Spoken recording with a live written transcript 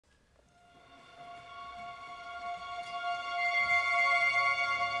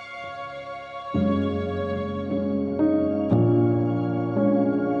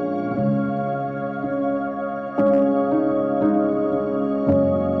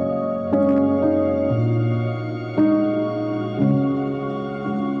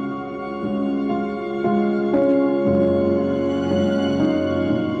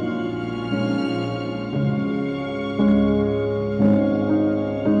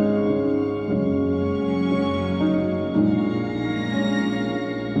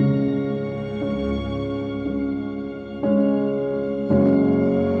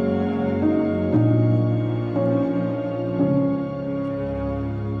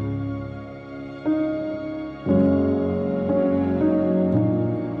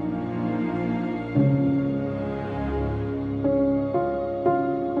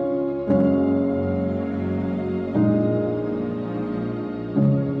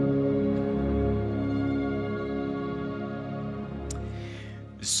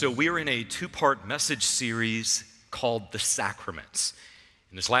So we're in a two-part message series called The Sacraments.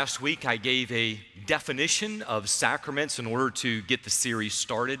 And this last week, I gave a definition of sacraments in order to get the series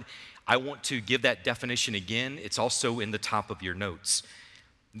started. I want to give that definition again. It's also in the top of your notes.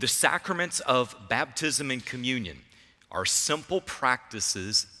 The sacraments of baptism and communion are simple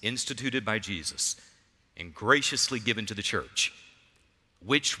practices instituted by Jesus and graciously given to the church,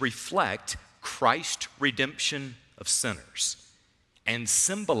 which reflect Christ's redemption of sinners and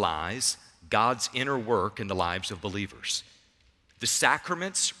symbolize God's inner work in the lives of believers. The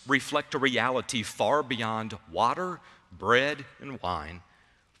sacraments reflect a reality far beyond water, bread, and wine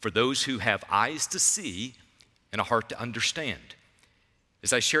for those who have eyes to see and a heart to understand.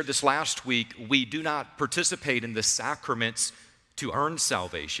 As I shared this last week, we do not participate in the sacraments to earn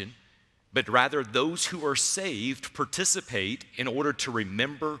salvation, but rather those who are saved participate in order to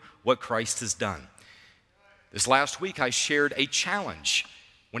remember what Christ has done. This last week, I shared a challenge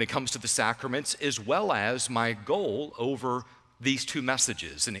when it comes to the sacraments, as well as my goal over these two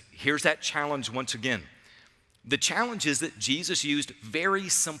messages. And here's that challenge once again. The challenge is that Jesus used very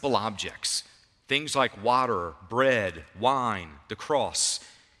simple objects, things like water, bread, wine, the cross,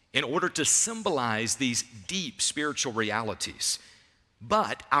 in order to symbolize these deep spiritual realities.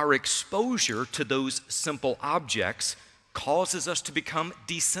 But our exposure to those simple objects causes us to become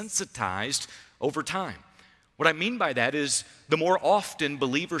desensitized over time. What I mean by that is the more often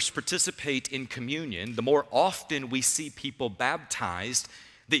believers participate in communion, the more often we see people baptized,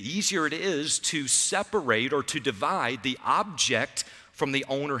 the easier it is to separate or to divide the object from the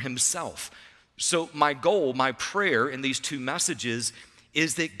owner himself. So my goal, my prayer in these two messages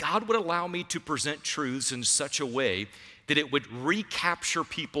is that God would allow me to present truths in such a way that it would recapture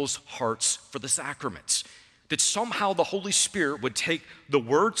people's hearts for the sacraments, that somehow the Holy Spirit would take the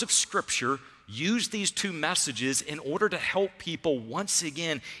words of Scripture, use these two messages in order to help people once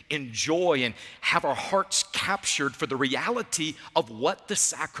again enjoy and have our hearts captured for the reality of what the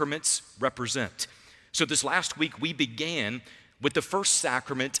sacraments represent. So this last week, we began with the first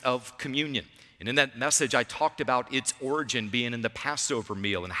sacrament of communion. And in that message, I talked about its origin being in the Passover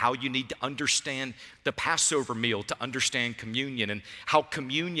meal and how you need to understand the Passover meal to understand communion, and how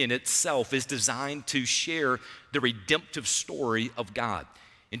communion itself is designed to share the redemptive story of God.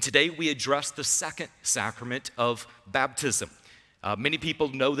 And today we address the second sacrament of baptism. Many people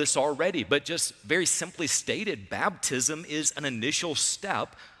know this already, but just very simply stated, baptism is an initial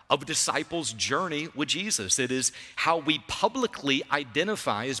step of a disciple's journey with Jesus. It is how we publicly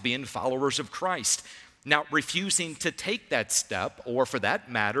identify as being followers of Christ. Now, refusing to take that step, or for that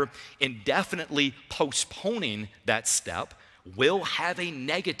matter, indefinitely postponing that step, will have a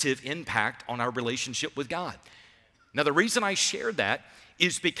negative impact on our relationship with God. Now, the reason I share that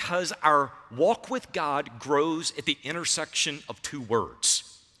is because our walk with God grows at the intersection of two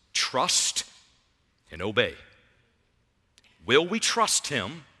words: trust and obey. Will we trust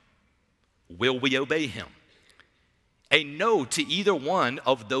Him? Will we obey Him? A no to either one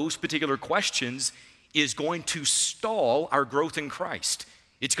of those particular questions is going to stall our growth in Christ.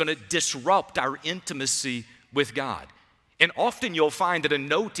 It's going to disrupt our intimacy with God. And often you'll find that a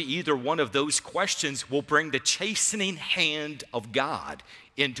no to either one of those questions will bring the chastening hand of God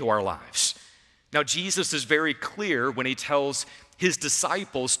into our lives. Now, Jesus is very clear when He tells His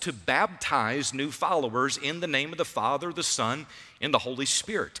disciples to baptize new followers in the name of the Father, the Son, and the Holy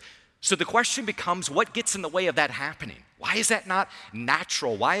Spirit. So the question becomes, what gets in the way of that happening? Why is that not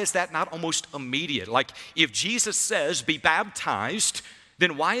natural? Why is that not almost immediate? Like, if Jesus says, be baptized,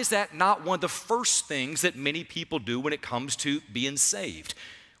 then why is that not one of the first things that many people do when it comes to being saved?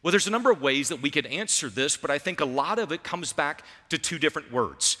 Well, there's a number of ways that we could answer this, but I think a lot of it comes back to two different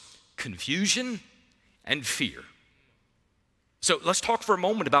words: confusion and fear. So let's talk for a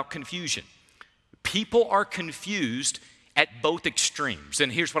moment about confusion. People are confused at both extremes,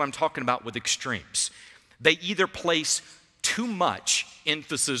 and here's what I'm talking about with extremes. They either place too much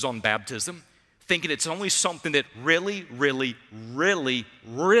emphasis on baptism, thinking it's only something that really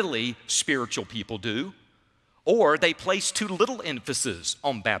spiritual people do, or they place too little emphasis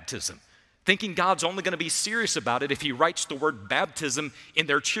on baptism, thinking God's only going to be serious about it if He writes the word baptism in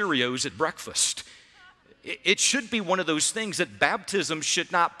their Cheerios at breakfast. It should be one of those things that baptism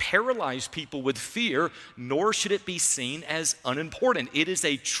should not paralyze people with fear, nor should it be seen as unimportant. It is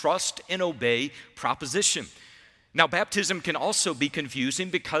a trust and obey proposition. Now, baptism can also be confusing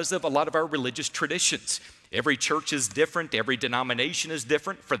because of a lot of our religious traditions. Every church is different. Every denomination is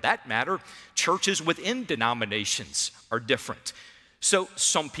different. For that matter, churches within denominations are different. So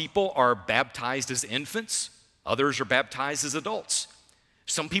some people are baptized as infants. Others are baptized as adults.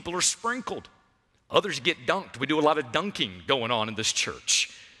 Some people are sprinkled. Others get dunked. We do a lot of dunking going on in this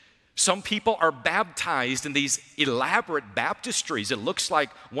church. Some people are baptized in these elaborate baptistries. It looks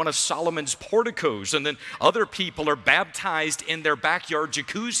like one of Solomon's porticos. And then other people are baptized in their backyard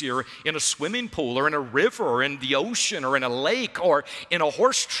jacuzzi or in a swimming pool or in a river or in the ocean or in a lake or in a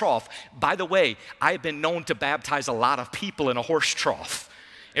horse trough. By the way, I've been known to baptize a lot of people in a horse trough.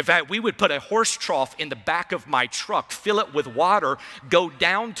 In fact, we would put a horse trough in the back of my truck, fill it with water, go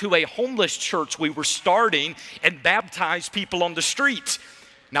down to a homeless church we were starting, and baptize people on the street.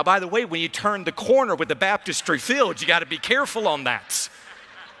 Now, by the way, when you turn the corner with the baptistry filled, you got to be careful on that.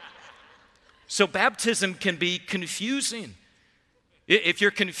 So baptism can be confusing. If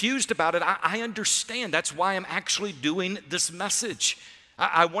you're confused about it, I understand. That's why I'm actually doing this message.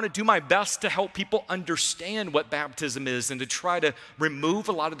 I want to do my best to help people understand what baptism is and to try to remove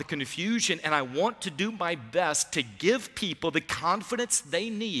a lot of the confusion. And I want to do my best to give people the confidence they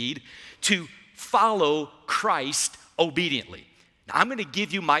need to follow Christ obediently. Now, I'm going to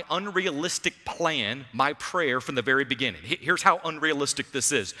give you my unrealistic plan, my prayer from the very beginning. Here's how unrealistic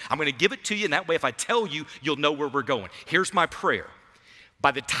this is. I'm going to give it to you, and that way if I tell you, you'll know where we're going. Here's my prayer.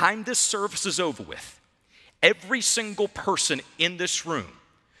 By the time this service is over with, every single person in this room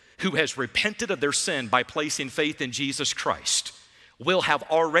who has repented of their sin by placing faith in Jesus Christ will have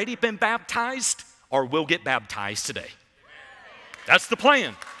already been baptized or will get baptized today. That's the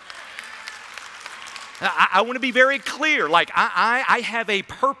plan. I want to be very clear. Like, I have a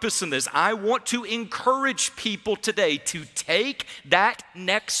purpose in this. I want to encourage people today to take that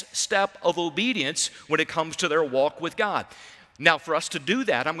next step of obedience when it comes to their walk with God. Now, for us to do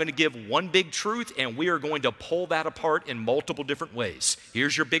that, I'm going to give one big truth, and we are going to pull that apart in multiple different ways.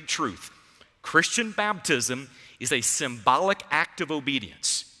 Here's your big truth. Christian baptism is a symbolic act of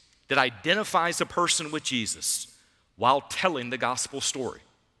obedience that identifies a person with Jesus while telling the gospel story.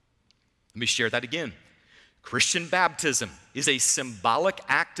 Let me share that again. Christian baptism is a symbolic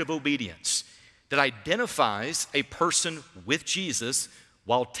act of obedience that identifies a person with Jesus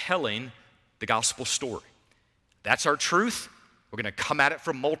while telling the gospel story. That's our truth. We're going to come at it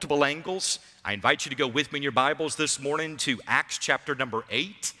from multiple angles. I invite you to go with me in your Bibles this morning to Acts chapter number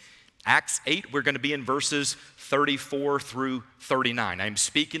 8. Acts 8, we're going to be in verses 34 through 39. I'm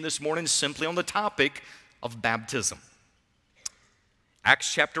speaking this morning simply on the topic of baptism.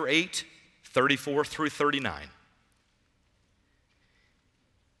 Acts chapter 8, 34 through 39.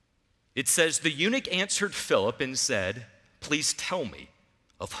 It says, "The eunuch answered Philip and said, 'Please tell me,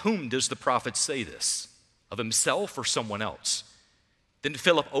 of whom does the prophet say this? Of himself or someone else?' Then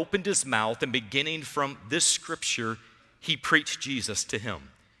Philip opened his mouth, and beginning from this scripture, he preached Jesus to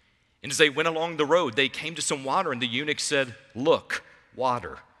him. And as they went along the road, they came to some water, and the eunuch said, 'Look,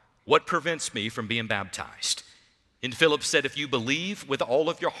 water, what prevents me from being baptized?' And Philip said, 'If you believe with all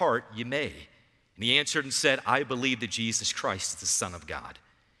of your heart, you may.' And he answered and said, 'I believe that Jesus Christ is the Son of God.'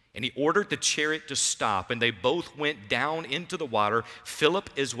 And he ordered the chariot to stop, and they both went down into the water, Philip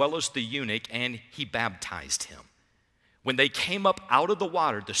as well as the eunuch, and he baptized him. When they came up out of the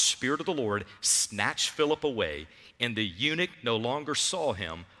water, the Spirit of the Lord snatched Philip away, and the eunuch no longer saw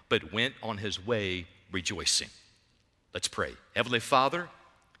him, but went on his way rejoicing." Let's pray. Heavenly Father,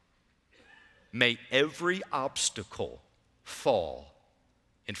 may every obstacle fall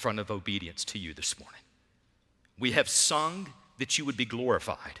in front of obedience to you this morning. We have sung that you would be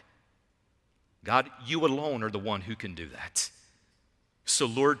glorified. God, you alone are the one who can do that. So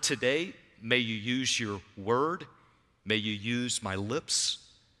Lord, today, may you use your word. May you use my lips.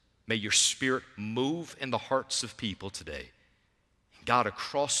 May your Spirit move in the hearts of people today. God,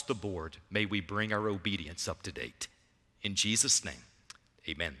 across the board, may we bring our obedience up to date. In Jesus' name,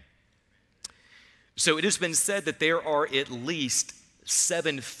 amen. So it has been said that there are at least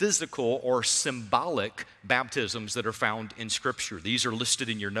 7 physical or symbolic baptisms that are found in Scripture. These are listed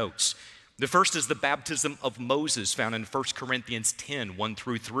in your notes. The first is the baptism of Moses, found in 1 Corinthians 10, 1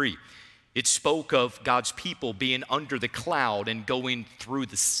 through 3. It spoke of God's people being under the cloud and going through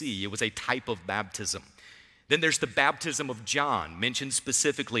the sea. It was a type of baptism. Then there's the baptism of John, mentioned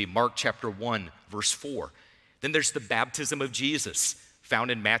specifically Mark chapter 1, verse 4. Then there's the baptism of Jesus,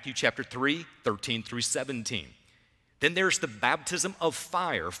 found in Matthew chapter 3, 13 through 17. Then there's the baptism of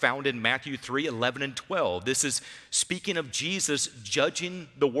fire, found in Matthew 3, 11 and 12. This is speaking of Jesus judging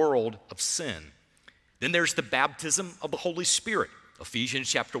the world of sin. Then there's the baptism of the Holy Spirit, Ephesians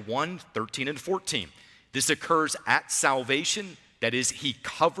chapter 1, 13 and 14. This occurs at salvation. That is, he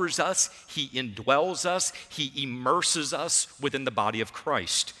covers us, he indwells us, he immerses us within the body of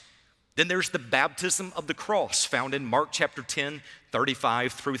Christ. Then there's the baptism of the cross, found in Mark chapter 10,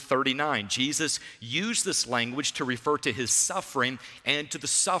 35 through 39. Jesus used this language to refer to his suffering and to the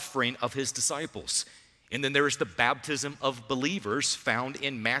suffering of his disciples. And then there is the baptism of believers found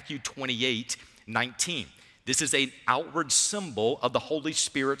in Matthew 28:19. This is an outward symbol of the Holy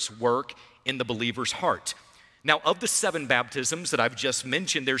Spirit's work in the believer's heart. Now, of the 7 baptisms that I've just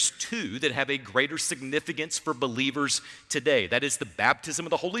mentioned, there's 2 that have a greater significance for believers today. That is the baptism of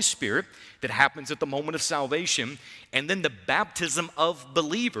the Holy Spirit that happens at the moment of salvation, and then the baptism of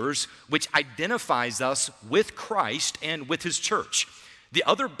believers, which identifies us with Christ and with his church. The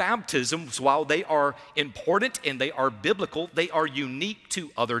other baptisms, while they are important and they are biblical, they are unique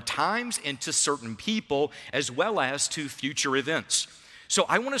to other times and to certain people as well as to future events. So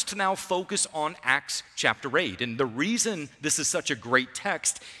I want us to now focus on Acts chapter 8. And the reason this is such a great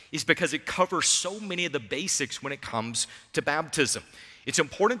text is because it covers so many of the basics when it comes to baptism. It's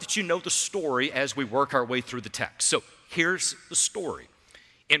important that you know the story as we work our way through the text. So here's the story.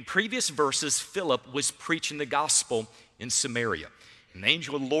 In previous verses, Philip was preaching the gospel in Samaria. An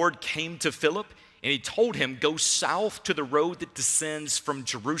angel of the Lord came to Philip and he told him, go south to the road that descends from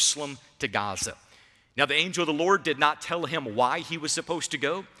Jerusalem to Gaza. Now, the angel of the Lord did not tell him why he was supposed to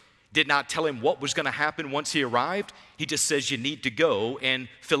go, did not tell him what was going to happen once he arrived. He just says, you need to go, and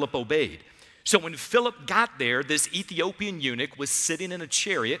Philip obeyed. So when Philip got there, this Ethiopian eunuch was sitting in a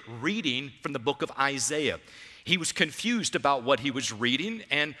chariot reading from the book of Isaiah. He was confused about what he was reading,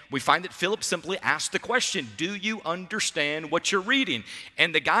 and we find that Philip simply asked the question, do you understand what you're reading?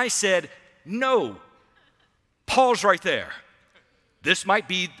 And the guy said, no. Pause right there. This might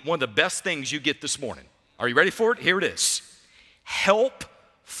be one of the best things you get this morning. Are you ready for it? Here it is. Help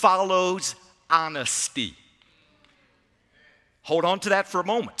follows honesty. Hold on to that for a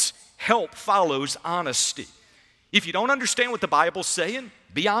moment. Help follows honesty. If you don't understand what the Bible's saying,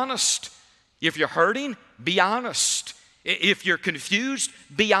 be honest. If you're hurting, be honest. If you're confused,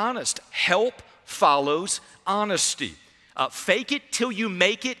 be honest. Help follows honesty. Fake it till you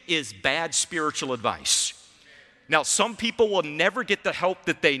make it is bad spiritual advice. Now, some people will never get the help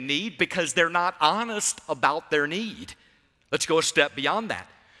that they need because they're not honest about their need. Let's go a step beyond that.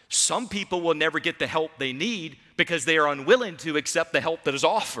 Some people will never get the help they need because they are unwilling to accept the help that is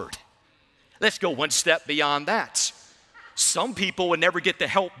offered. Let's go one step beyond that. Some people will never get the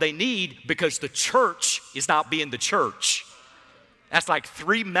help they need because the church is not being the church. That's like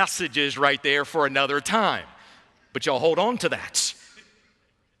 3 messages right there for another time. But y'all hold on to that.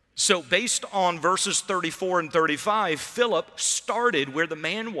 So based on verses 34 and 35, Philip started where the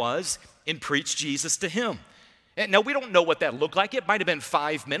man was and preached Jesus to him. And now, we don't know what that looked like. It might have been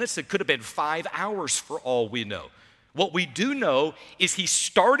 5 minutes. It could have been 5 hours for all we know. What we do know is he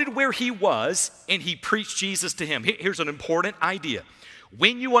started where he was and he preached Jesus to him. Here's an important idea.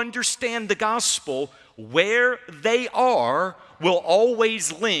 When you understand the gospel, where they are will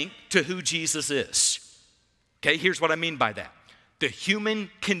always link to who Jesus is. Okay, here's what I mean by that. The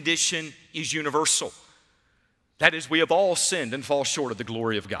human condition is universal. That is, we have all sinned and fall short of the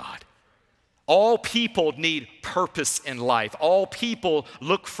glory of God. All people need purpose in life. All people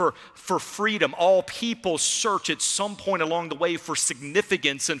look for freedom. All people search at some point along the way for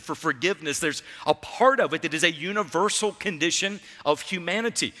significance and for forgiveness. There's a part of it that is a universal condition of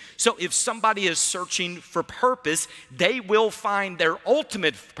humanity. So if somebody is searching for purpose, they will find their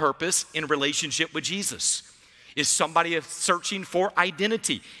ultimate purpose in relationship with Jesus. Is somebody searching for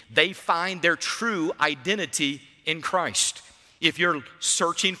identity, they find their true identity in Christ. If you're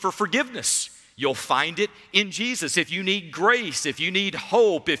searching for forgiveness, you'll find it in Jesus. If you need grace, if you need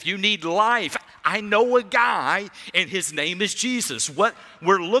hope, if you need life, I know a guy and his name is Jesus. What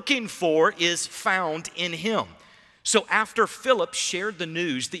we're looking for is found in him. So after Philip shared the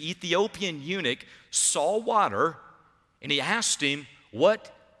news, the Ethiopian eunuch saw water and he asked him,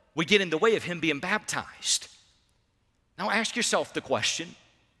 what would get in the way of him being baptized? Now ask yourself the question,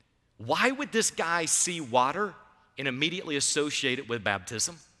 why would this guy see water and immediately associate it with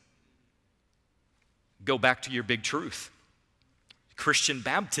baptism? Go back to your big truth. Christian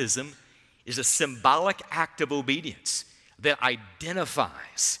baptism is a symbolic act of obedience that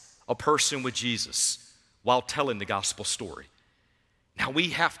identifies a person with Jesus while telling the gospel story. Now we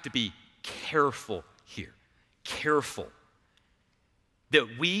have to be careful here, careful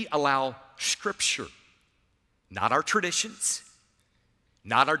that we allow Scripture, not our traditions,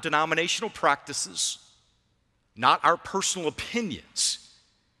 not our denominational practices, not our personal opinions,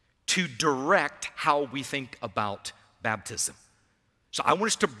 to direct how we think about baptism. So I want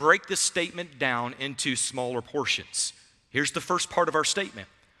us to break this statement down into smaller portions. Here's the first part of our statement.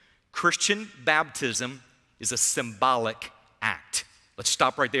 Christian baptism is a symbolic act. Let's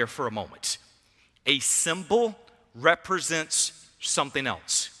stop right there for a moment. A symbol represents something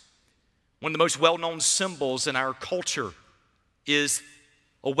else. One of the most well-known symbols in our culture is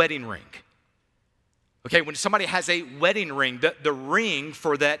a wedding ring. Okay, when somebody has a wedding ring, the ring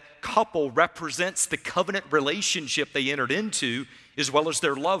for that couple represents the covenant relationship they entered into as well as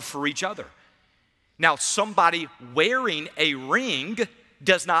their love for each other. Now, somebody wearing a ring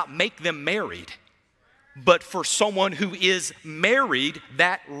does not make them married. But for someone who is married,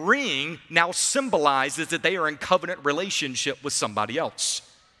 that ring now symbolizes that they are in covenant relationship with somebody else.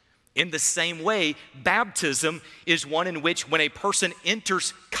 In the same way, baptism is one in which when a person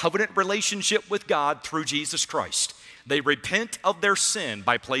enters covenant relationship with God through Jesus Christ, they repent of their sin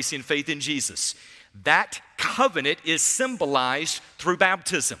by placing faith in Jesus. That covenant is symbolized through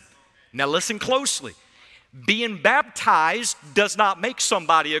baptism. Now listen closely. Being baptized does not make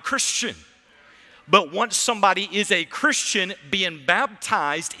somebody a Christian. But once somebody is a Christian, being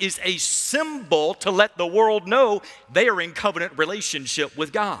baptized is a symbol to let the world know they are in covenant relationship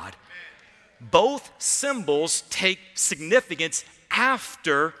with God. Both symbols take significance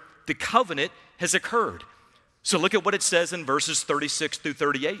after the covenant has occurred. So look at what it says in verses 36 through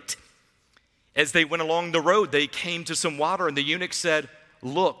 38. As they went along the road, they came to some water, and the eunuch said,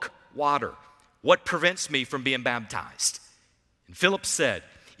 "Look, water, what prevents me from being baptized?" And Philip said,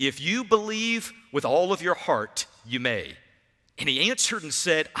 "If you believe with all of your heart, you may." And he answered and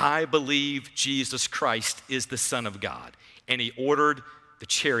said, "I believe Jesus Christ is the Son of God." And he ordered the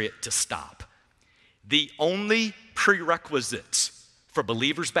chariot to stop. The only prerequisite for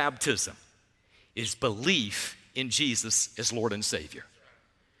believers' baptism is belief in Jesus as Lord and Savior.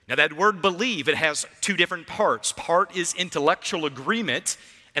 Now that word believe, it has two different parts. Part is intellectual agreement,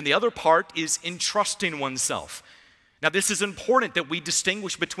 and the other part is entrusting oneself. Now this is important that we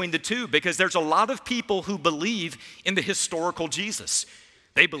distinguish between the two because there's a lot of people who believe in the historical Jesus.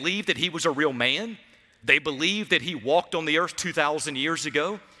 They believe that he was a real man. They believe that he walked on the earth 2,000 years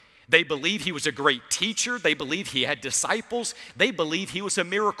ago. They believe he was a great teacher. They believe he had disciples. They believe he was a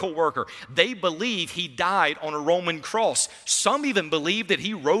miracle worker. They believe he died on a Roman cross. Some even believe that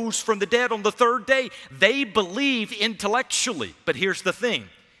he rose from the dead on the third day. They believe intellectually. But here's the thing.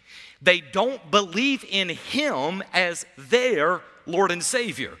 They don't believe in him as their Lord and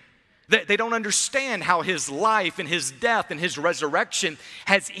Savior. They don't understand how his life and his death and his resurrection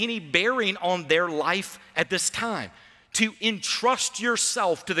has any bearing on their life at this time. To entrust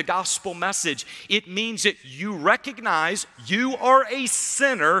yourself to the gospel message, it means that you recognize you are a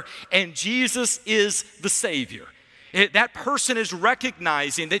sinner and Jesus is the Savior. That person is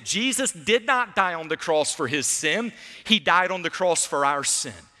recognizing that Jesus did not die on the cross for his sin. He died on the cross for our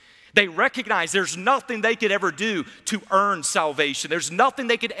sin. They recognize there's nothing they could ever do to earn salvation. There's nothing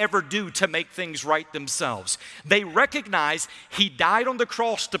they could ever do to make things right themselves. They recognize he died on the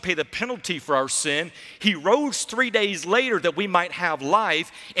cross to pay the penalty for our sin. He rose 3 days later that we might have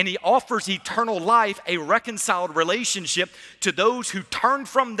life, and he offers eternal life, a reconciled relationship to those who turn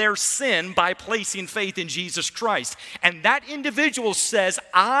from their sin by placing faith in Jesus Christ. And that individual says,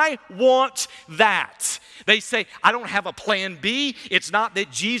 "I want that." They say, "I don't have a plan B." It's not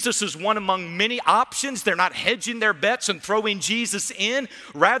that Jesus is one among many options. They're not hedging their bets and throwing Jesus in.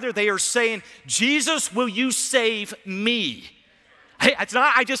 Rather, they are saying, "Jesus, will you save me?" Hey, it's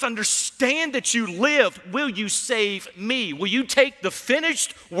not, "I just understand that you lived. Will you save me? Will you take the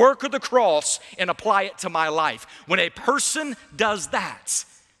finished work of the cross and apply it to my life?" When a person does that,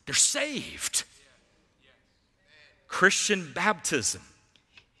 they're saved. Christian baptism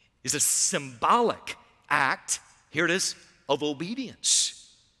is a symbolic act, here it is, of obedience.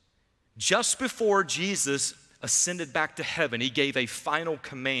 Just before Jesus ascended back to heaven, he gave a final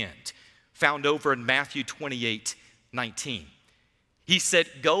command found over in Matthew 28:19. He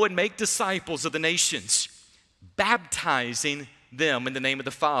said, "Go and make disciples of the nations, baptizing them in the name of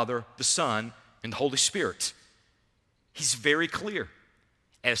the Father, the Son, and the Holy Spirit." He's very clear.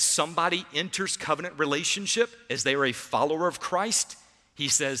 As somebody enters covenant relationship, as they are a follower of Christ, he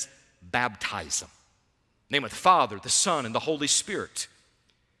says, baptize them. In the name of the Father, the Son, and the Holy Spirit.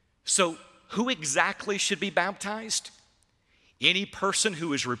 So who exactly should be baptized? Any person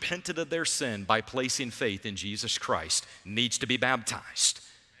who has repented of their sin by placing faith in Jesus Christ needs to be baptized.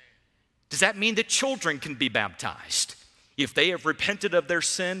 Does that mean that children can be baptized? If they have repented of their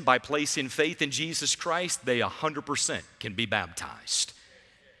sin by placing faith in Jesus Christ, they 100% can be baptized.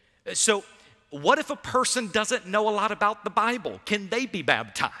 So what if a person doesn't know a lot about the Bible? Can they be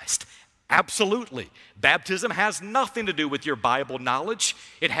baptized? Absolutely. Baptism has nothing to do with your Bible knowledge.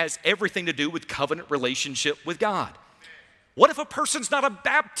 It has everything to do with covenant relationship with God. What if a person's not a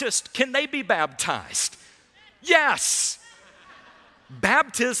Baptist? Can they be baptized? Yes.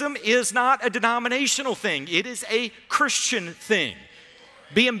 Baptism is not a denominational thing. It is a Christian thing.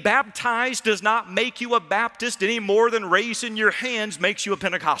 Being baptized does not make you a Baptist any more than raising your hands makes you a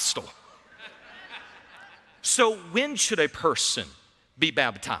Pentecostal. So when should a person be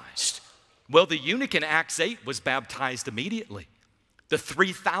baptized? Well, the eunuch in Acts 8 was baptized immediately. The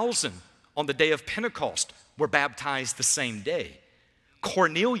 3,000 on the day of Pentecost were baptized the same day.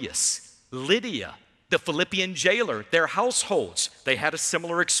 Cornelius, Lydia, the Philippian jailer, their households, they had a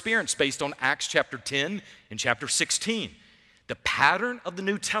similar experience based on Acts chapter 10 and chapter 16. The pattern of the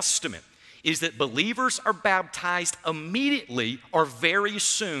New Testament is that believers are baptized immediately or very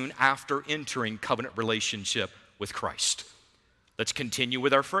soon after entering covenant relationship with Christ. Let's continue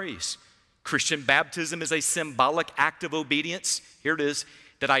with our phrase. Christian baptism is a symbolic act of obedience, here it is,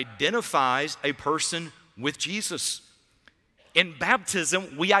 that identifies a person with Jesus. In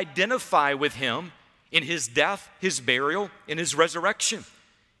baptism, we identify with him in his death, his burial, and his resurrection.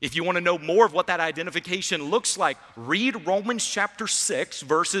 If you want to know more of what that identification looks like, read Romans chapter 6,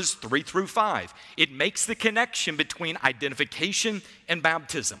 verses 3 through 5. It makes the connection between identification and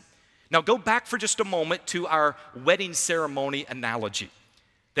baptism. Now go back for just a moment to our wedding ceremony analogy.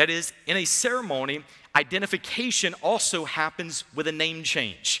 That is, in a ceremony, identification also happens with a name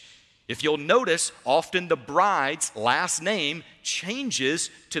change. If you'll notice, often the bride's last name changes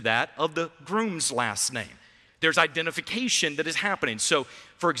to that of the groom's last name. There's identification that is happening. So,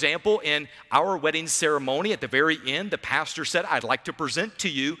 for example, in our wedding ceremony, at the very end, the pastor said, I'd like to present to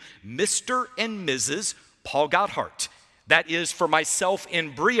you Mr. and Mrs. Paul Gotthardt. That is for myself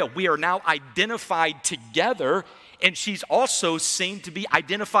and Bria. We are now identified together, and she's also seen to be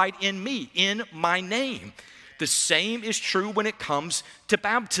identified in me, in my name. The same is true when it comes to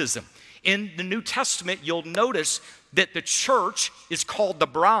baptism. In the New Testament, you'll notice that the church is called the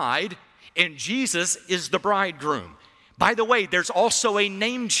bride, and Jesus is the bridegroom. By the way, there's also a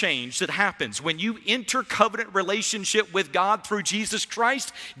name change that happens. When you enter covenant relationship with God through Jesus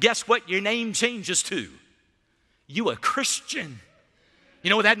Christ, guess what your name changes to? You a Christian. You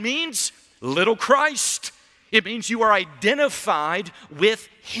know what that means? Little Christ. It means you are identified with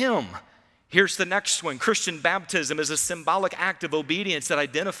him. Here's the next one. Christian baptism is a symbolic act of obedience that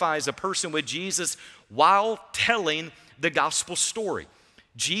identifies a person with Jesus while telling the gospel story.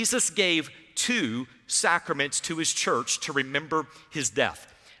 Jesus gave 2 sacraments to his church to remember his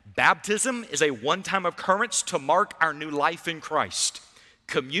death. Baptism is a one-time occurrence to mark our new life in Christ.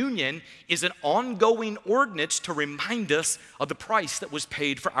 Communion is an ongoing ordinance to remind us of the price that was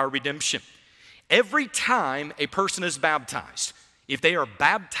paid for our redemption. Every time a person is baptized, if they are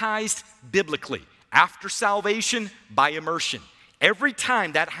baptized biblically, after salvation, by immersion, every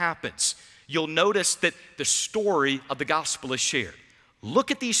time that happens, you'll notice that the story of the gospel is shared.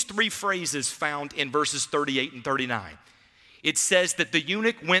 Look at these 3 phrases found in verses 38 and 39. It says that the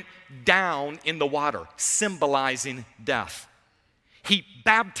eunuch went down in the water, symbolizing death. He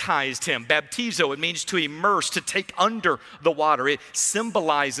baptized him. Baptizo, it means to immerse, to take under the water. It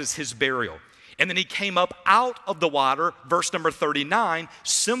symbolizes his burial. And then he came up out of the water, verse number 39,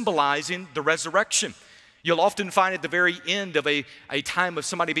 symbolizing the resurrection. You'll often find at the very end of a time of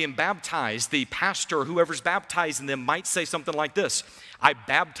somebody being baptized, the pastor or whoever's baptizing them might say something like this: I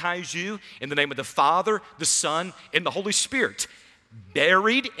baptize you in the name of the Father, the Son, and the Holy Spirit,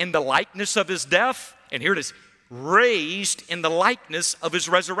 buried in the likeness of his death, and here it is, raised in the likeness of his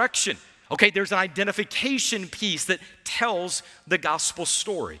resurrection. Okay, there's an identification piece that tells the gospel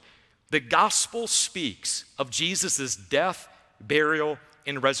story. The gospel speaks of Jesus' death, burial,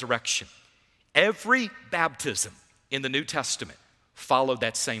 and resurrection. Every baptism in the New Testament followed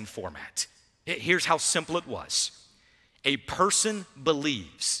that same format. Here's how simple it was. A person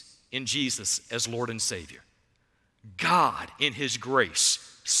believes in Jesus as Lord and Savior. God, in his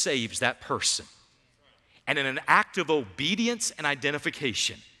grace, saves that person. And in an act of obedience and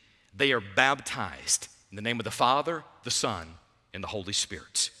identification, they are baptized in the name of the Father, the Son, and the Holy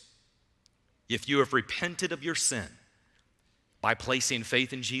Spirit. If you have repented of your sin by placing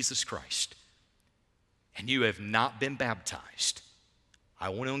faith in Jesus Christ, and you have not been baptized, I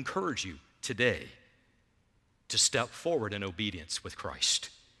want to encourage you today to step forward in obedience with Christ.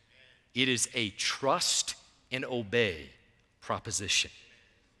 It is a trust and obey proposition.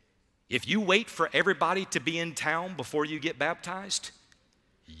 If you wait for everybody to be in town before you get baptized,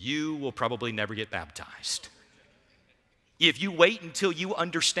 you will probably never get baptized. If you wait until you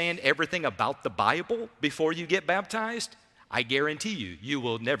understand everything about the Bible before you get baptized, I guarantee you, you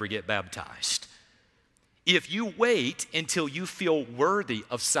will never get baptized. If you wait until you feel worthy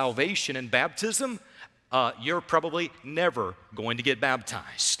of salvation and baptism, you're probably never going to get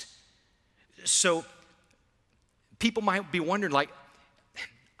baptized. So people might be wondering, like,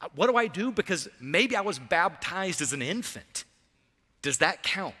 What do I do? Because maybe I was baptized as an infant. Does that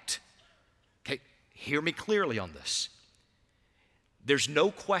count? Okay, hear me clearly on this. There's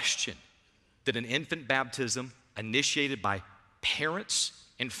no question that an infant baptism initiated by parents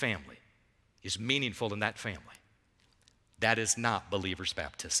and family is meaningful in that family. That is not believer's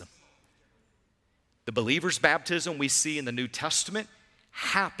baptism. The believer's baptism we see in the New Testament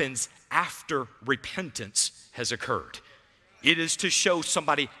happens after repentance has occurred. It is to show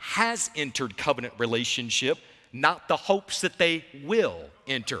somebody has entered covenant relationship, not the hopes that they will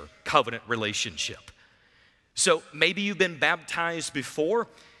enter covenant relationship. So maybe you've been baptized before,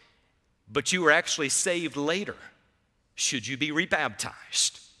 but you were actually saved later. Should you be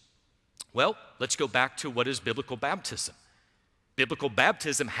rebaptized? Well, let's go back to what is biblical baptism. Biblical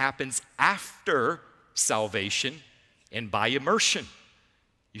baptism happens after salvation and by immersion.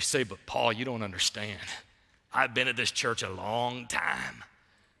 You say, but Paul, you don't understand. I've been at this church a long time.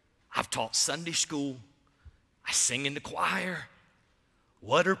 I've taught Sunday school. I sing in the choir.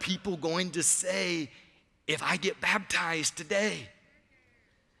 What are people going to say if I get baptized today?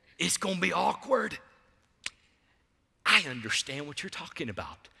 It's going to be awkward. I understand what you're talking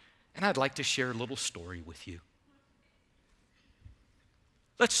about, and I'd like to share a little story with you.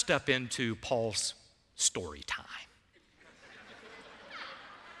 Let's step into Paul's story time.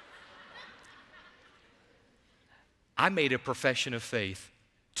 I made a profession of faith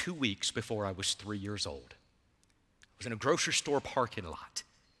 2 weeks before I was 3 years old. I was in a grocery store parking lot,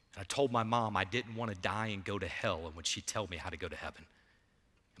 and I told my mom I didn't want to die and go to hell, and would she tell me how to go to heaven?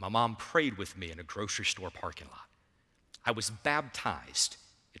 And my mom prayed with me in a grocery store parking lot. I was baptized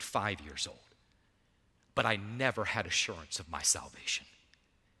at 5 years old, but I never had assurance of my salvation.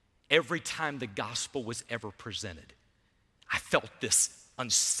 Every time the gospel was ever presented, I felt this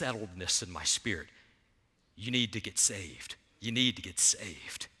unsettledness in my spirit. You need to get saved. You need to get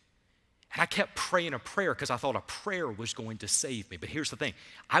saved. And I kept praying a prayer because I thought a prayer was going to save me. But here's the thing.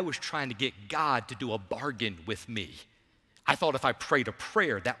 I was trying to get God to do a bargain with me. I thought if I prayed a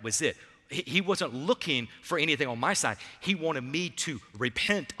prayer, that was it. He wasn't looking for anything on my side. He wanted me to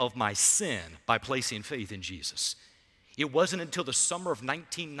repent of my sin by placing faith in Jesus. It wasn't until the summer of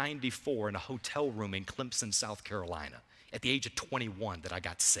 1994 in a hotel room in Clemson, South Carolina, at the age of 21 that I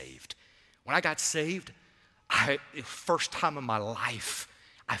got saved. When I got saved, first time in my life,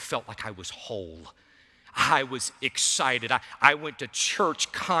 I felt like I was whole. I was excited. I went to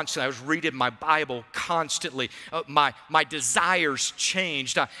church constantly. I was reading my Bible constantly. My desires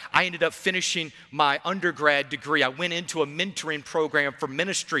changed. I ended up finishing my undergrad degree. I went into a mentoring program for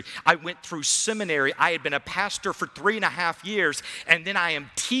ministry. I went through seminary. I had been a pastor for 3.5 years, and then I am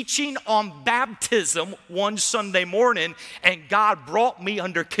teaching on baptism one Sunday morning, and God brought me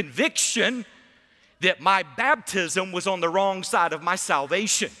under conviction that my baptism was on the wrong side of my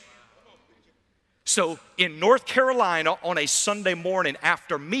salvation. So in North Carolina on a Sunday morning,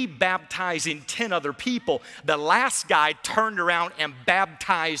 after me baptizing 10 other people, the last guy turned around and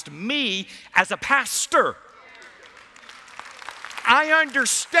baptized me as a pastor. I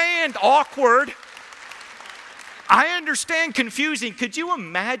understand awkward. I understand confusing. Could you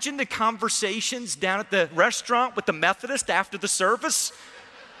imagine the conversations down at the restaurant with the Methodist after the service?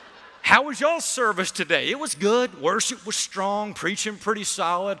 How was y'all's service today? It was good. Worship was strong, preaching pretty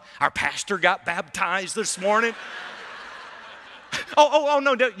solid. Our pastor got baptized this morning.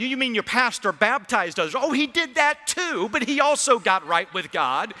 No, you mean your pastor baptized others? Oh, he did that too, but he also got right with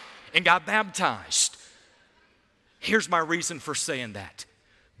God and got baptized. Here's my reason for saying that.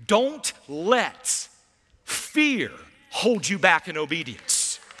 Don't let fear hold you back in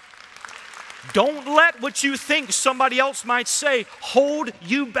obedience. Don't let what you think somebody else might say hold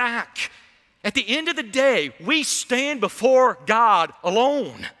you back. At the end of the day, we stand before God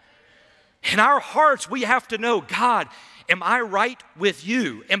alone. In our hearts, we have to know, God, am I right with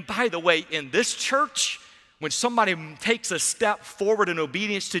you? And by the way, in this church, when somebody takes a step forward in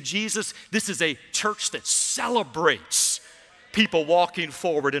obedience to Jesus, this is a church that celebrates people walking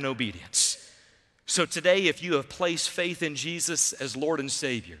forward in obedience. So today, if you have placed faith in Jesus as Lord and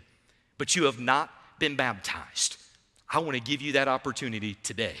Savior, but you have not been baptized, I want to give you that opportunity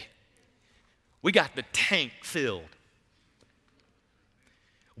today. We got the tank filled.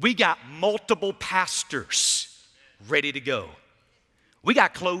 We got multiple pastors ready to go. We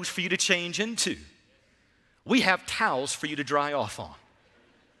got clothes for you to change into. We have towels for you to dry off on.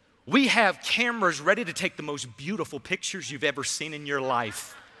 We have cameras ready to take the most beautiful pictures you've ever seen in your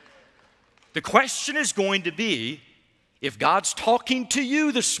life. The question is going to be, if God's talking to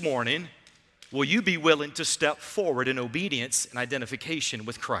you this morning, will you be willing to step forward in obedience and identification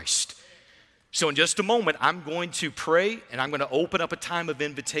with Christ? So in just a moment, I'm going to pray and I'm going to open up a time of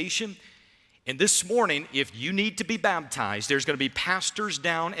invitation. And this morning, if you need to be baptized, there's going to be pastors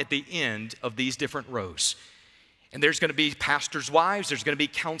down at the end of these different rows. And there's going to be pastors' wives, there's going to be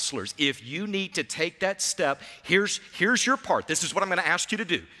counselors. If you need to take that step, here's your part. This is what I'm going to ask you to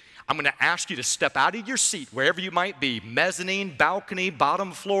do. I'm going to ask you to step out of your seat, wherever you might be, mezzanine, balcony,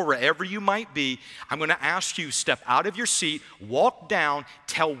 bottom floor, wherever you might be. I'm going to ask you, step out of your seat, walk down,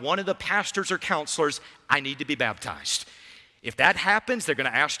 tell one of the pastors or counselors, I need to be baptized. If that happens, they're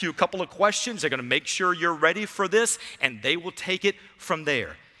going to ask you a couple of questions. They're going to make sure you're ready for this, and they will take it from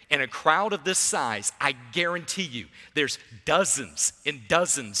there. In a crowd of this size, I guarantee you, there's dozens and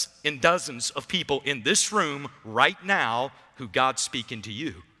dozens and dozens of people in this room right now who God's speaking to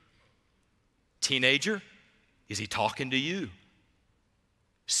you. Teenager, is he talking to you?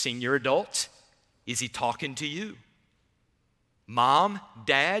 Senior adult, is he talking to you? Mom,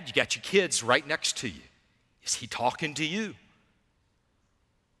 dad, you got your kids right next to you. Is he talking to you?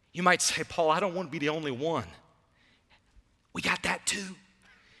 You might say, Paul, I don't want to be the only one. We got that too.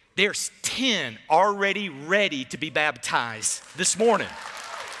 There's 10 already ready to be baptized this morning.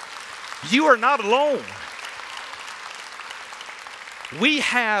 You are not alone. We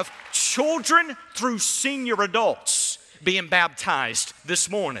have children through senior adults being baptized this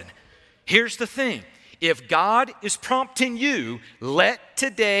morning. Here's the thing. If God is prompting you, let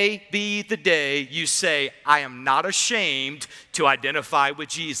today be the day you say, I am not ashamed to identify with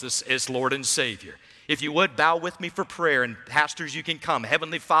Jesus as Lord and Savior. If you would, bow with me for prayer, and pastors, you can come.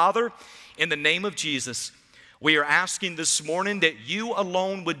 Heavenly Father, in the name of Jesus, we are asking this morning that you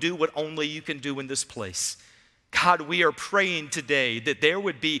alone would do what only you can do in this place. God, we are praying today that there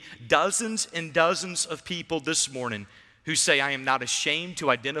would be dozens and dozens of people this morning who say, I am not ashamed to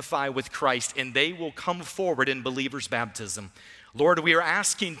identify with Christ, and they will come forward in believer's baptism. Lord, we are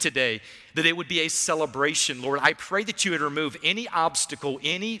asking today that it would be a celebration. Lord, I pray that you would remove any obstacle,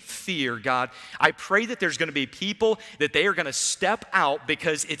 any fear, God. I pray that there's going to be people that they are going to step out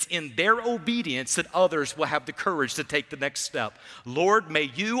because it's in their obedience that others will have the courage to take the next step. Lord, may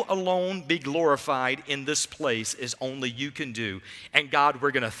you alone be glorified in this place as only you can do. And God,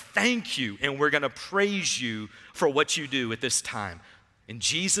 we're going to thank you and we're going to praise you for what you do at this time. In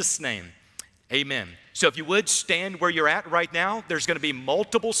Jesus' name, amen. So if you would stand where you're at right now, there's going to be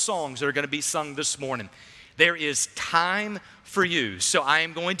multiple songs that are going to be sung this morning. There is time for you. So I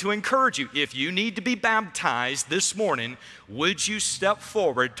am going to encourage you, if you need to be baptized this morning, would you step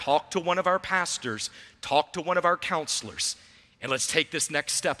forward, talk to one of our pastors, talk to one of our counselors, and let's take this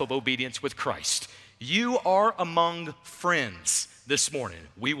next step of obedience with Christ. You are among friends this morning.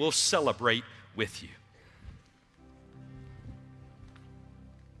 We will celebrate with you.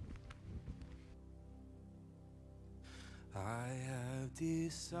 I have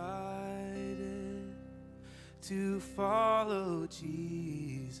decided to follow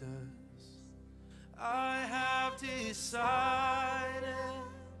Jesus. I have decided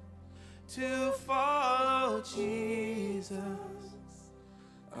to follow Jesus.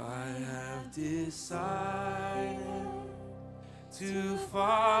 I have decided to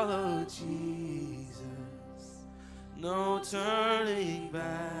follow Jesus. No turning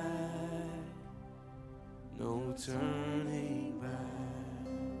back. No turning back.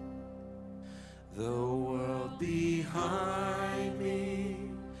 The world behind me,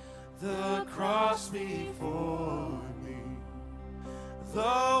 the cross before me. The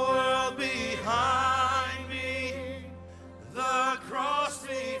world behind me, the cross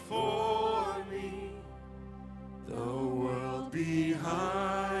before me. The world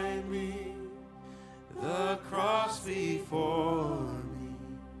behind me, the cross before me.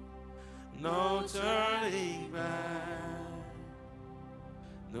 No turning back,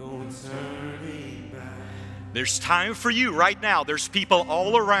 no turning back. There's time for you right now. There's people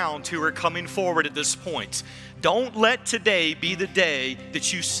all around who are coming forward at this point. Don't let today be the day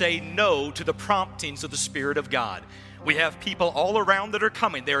that you say no to the promptings of the Spirit of God. We have people all around that are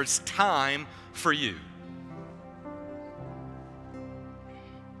coming. There's time for you.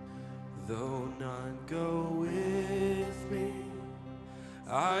 Though none go with me,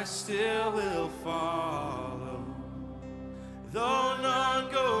 I still will follow. Though none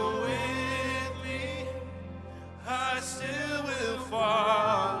go with me, I still will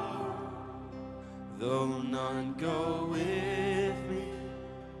follow. Though none go with me,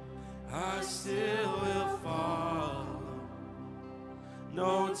 I still will follow.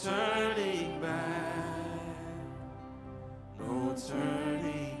 No turning back, no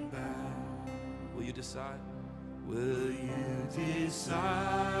turning back. Will you decide? Will you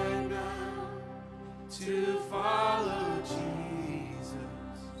decide now to follow Jesus?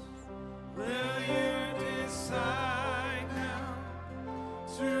 Will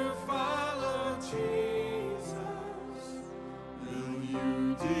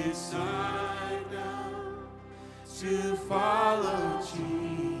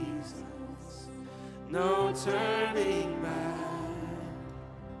no turning back,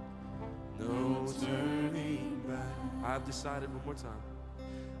 no turning back. I've decided, one more time.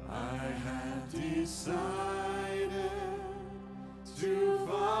 I have decided to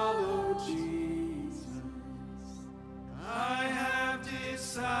follow Jesus. I have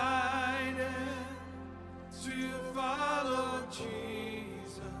decided to follow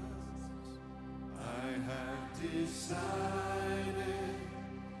Jesus. I have decided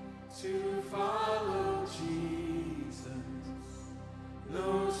to follow Jesus.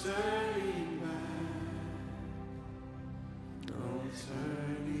 No turning back. No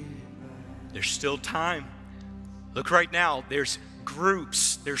turning back. There's still time. Look right now, there's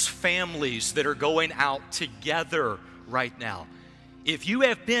groups, there's families that are going out together right now. If you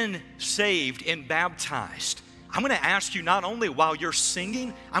have been saved and baptized, I'm going to ask you not only while you're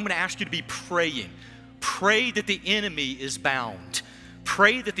singing, I'm going to ask you to be praying. Pray that the enemy is bound.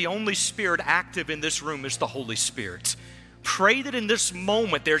 Pray that the only spirit active in this room is the Holy Spirit. Pray that in this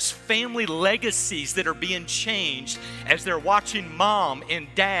moment there's family legacies that are being changed as they're watching mom and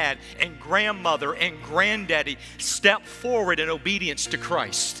dad and grandmother and granddaddy step forward in obedience to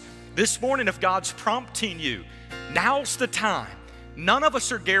Christ. This morning, if God's prompting you, now's the time. None of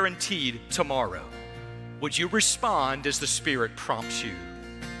us are guaranteed tomorrow. Would you respond as the Spirit prompts you?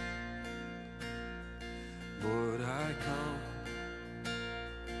 Lord, I come,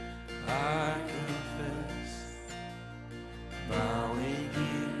 I confess, bowing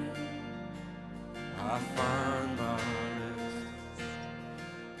here, I find my rest.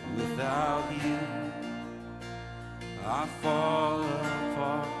 Without you, I fall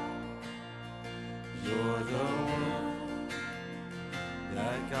apart. You're the one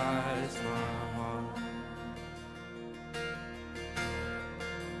that guides my heart.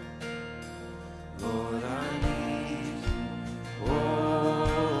 Lord, I need you.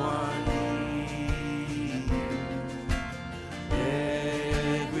 Oh, I need you.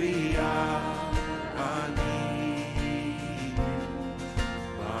 Every hour I need you.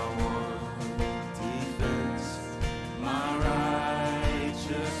 My one defense, my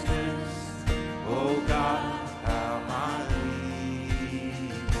righteousness. Oh God, how I need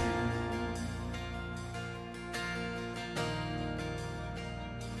you.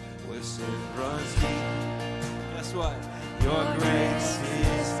 Where sin runs deep, guess what? Your grace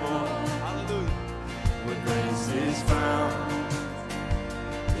is more. Hallelujah. Where grace is found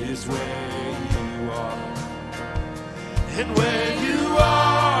is where you are. And where you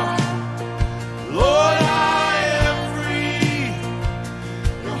are, Lord, I am free.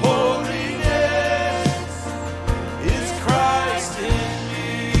 Your holiness is Christ in me.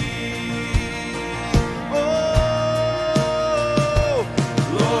 Oh,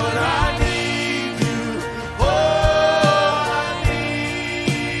 Lord, I need you. Oh, I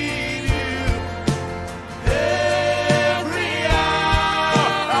need you. Every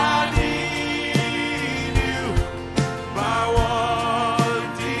hour I need you. My one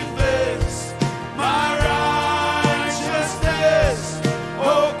defense, my righteousness.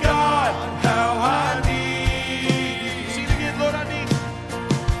 Oh God, how I need you. Sing it again, Lord, I need you.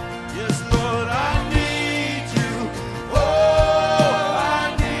 Yes, Lord, I need you. Oh,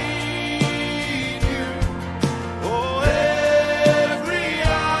 I need you. Oh, every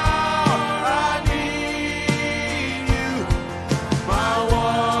hour I need you. My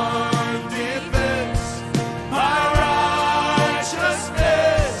one defense, my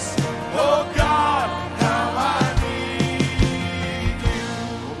righteousness. Oh God, how I need you.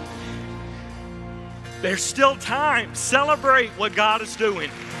 There's still time. Celebrate what God is doing.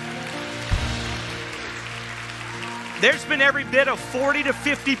 There's been every bit of 40 to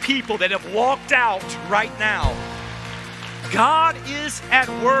 50 people that have walked out right now. God is at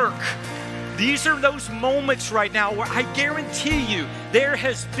work. These are those moments right now where I guarantee you there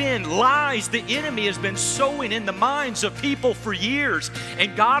has been lies the enemy has been sowing in the minds of people for years,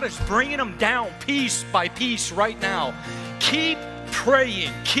 and God is bringing them down piece by piece right now. Keep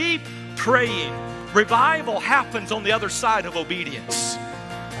praying. Keep praying. Revival happens on the other side of obedience.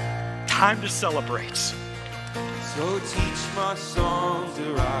 Time to celebrate. So teach my song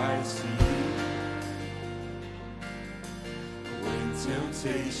to rise to you. When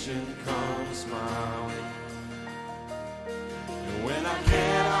temptation comes my way, and when I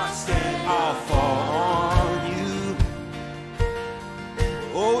cannot stand, I'll fall on you.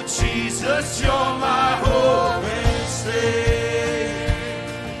 Oh Jesus, you're my hope and stay.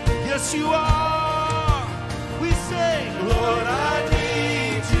 Yes, you are. We sing, Lord, I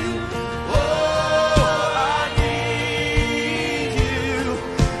need you. Oh, I need you.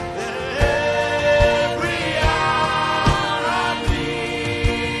 Every hour I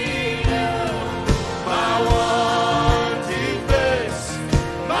need you.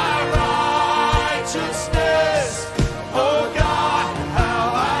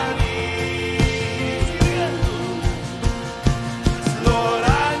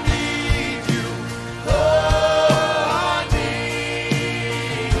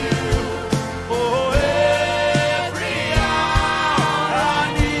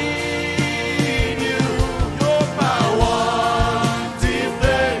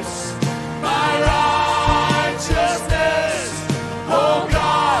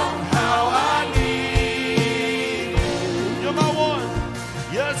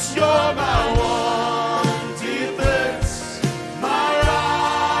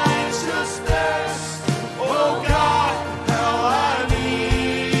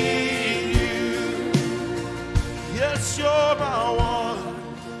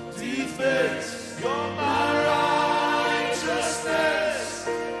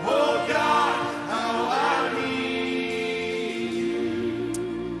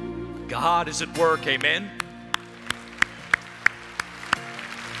 God is at work, amen?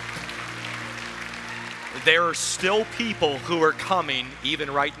 There are still people who are coming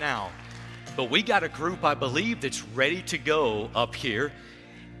even right now. But we got a group, I believe, that's ready to go up here.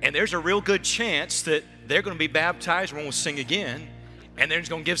 And there's a real good chance that they're going to be baptized. We're going to sing again. And they're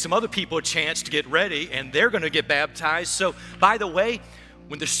just going to give some other people a chance to get ready. And they're going to get baptized. So, by the way,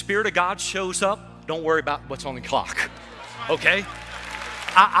 when the Spirit of God shows up, don't worry about what's on the clock. Okay?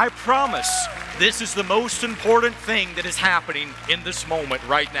 I promise this is the most important thing that is happening in this moment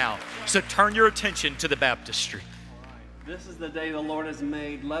right now. So turn your attention to the baptistry. This is the day the Lord has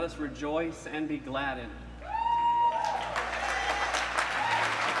made. Let us rejoice and be glad in it.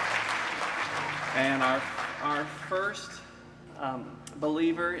 And our first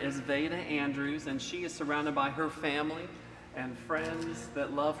believer is Veda Andrews, and she is surrounded by her family and friends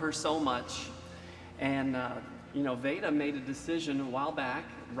that love her so much. And Veda made a decision a while back,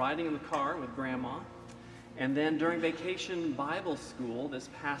 riding in the car with Grandma. And then during vacation Bible school this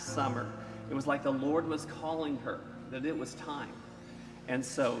past summer, it was like the Lord was calling her, that it was time. And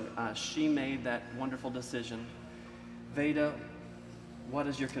so she made that wonderful decision. Veda, what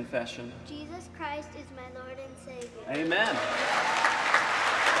is your confession? Jesus Christ is my Lord and Savior. Amen.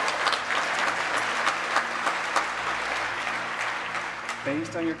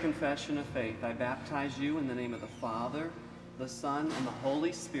 Based on your confession of faith, I baptize you in the name of the Father, the Son, and the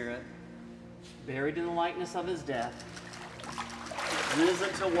Holy Spirit, buried in the likeness of his death,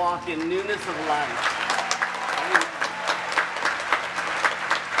 risen to walk in newness of life. Amen.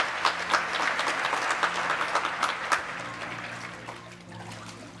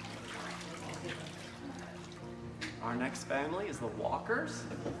 Our next family is the Walkers.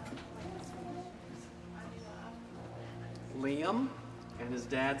 Liam and his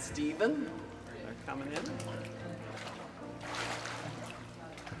dad, Stephen. They're coming in.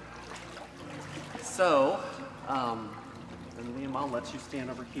 So, and Liam, I'll let you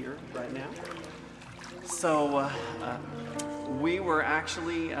stand over here right now. So, we were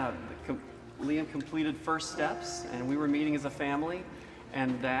actually, Liam completed first steps, and we were meeting as a family.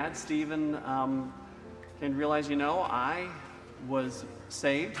 And Dad, Stephen, can realize, I was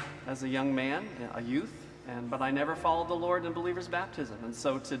saved as a young man, a youth. But I never followed the Lord in believer's baptism. And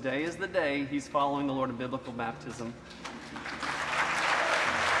so today is the day he's following the Lord in biblical baptism.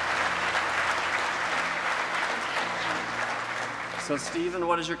 So Stephen,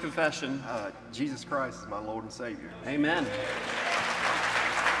 what is your confession? Jesus Christ is my Lord and Savior. Amen.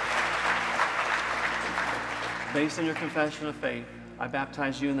 Based on your confession of faith, I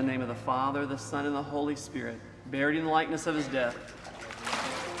baptize you in the name of the Father, the Son, and the Holy Spirit, buried in the likeness of his death,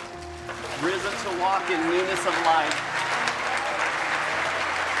 risen to walk in newness of life.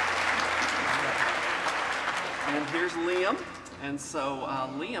 And here's Liam. And so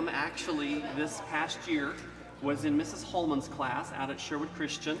Liam actually this past year was in Mrs. Holman's class out at Sherwood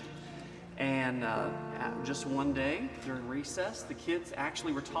Christian. And just one day during recess, the kids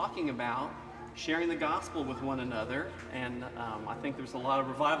actually were talking about sharing the gospel with one another. And I think there's a lot of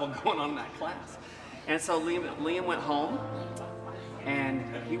revival going on in that class. And so Liam went home. And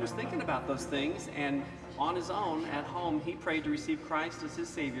he was thinking about those things, and on his own, at home, he prayed to receive Christ as his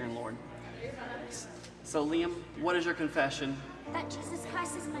Savior and Lord. So Liam, what is your confession? That Jesus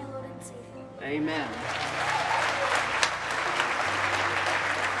Christ is my Lord and Savior. Amen.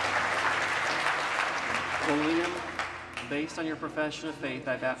 So Liam, based on your profession of faith,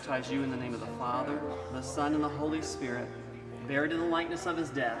 I baptize you in the name of the Father, the Son, and the Holy Spirit, buried in the likeness of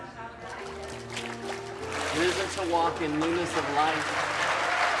his death, risen to walk in newness of life.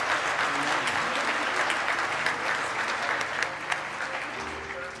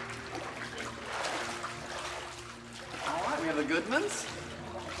 All right, we have the Goodmans.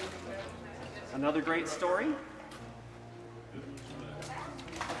 Another great story.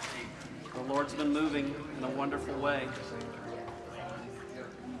 The Lord's been moving in a wonderful way.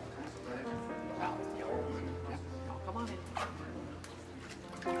 Come on in.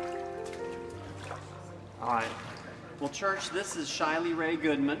 All right. Well, church, this is Shiley Ray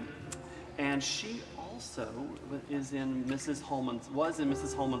Goodman, and she also was in Mrs.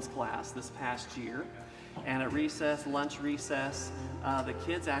 Holman's class this past year. And at recess, lunch recess, the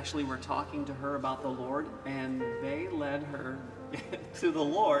kids actually were talking to her about the Lord, and they led her to the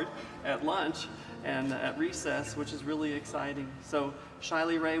Lord at lunch and at recess, which is really exciting. So,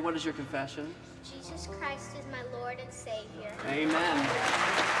 Shiley Ray, what is your confession? Jesus Christ is my Lord and Savior. Amen.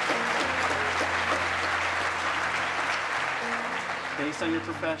 Based on your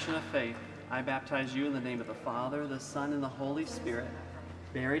profession of faith, I baptize you in the name of the Father, the Son, and the Holy Spirit,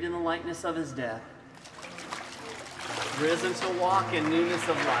 buried in the likeness of his death, risen to walk in newness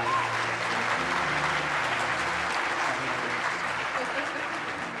of life.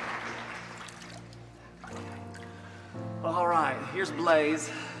 here's Blaze.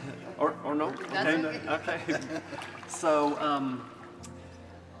 Or no? That's Okay. So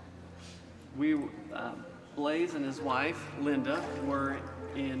Blaze and his wife, Linda, were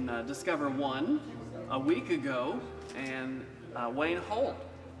in Discover One a week ago, and Wayne Holt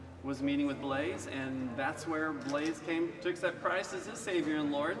was meeting with Blaze, and that's where Blaze came to accept Christ as his Savior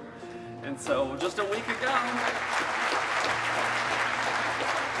and Lord. And so just a week ago.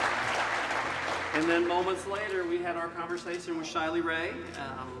 And then moments later, we had our conversation with Shiley Ray,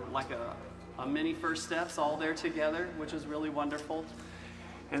 like a mini first steps all there together, which is really wonderful.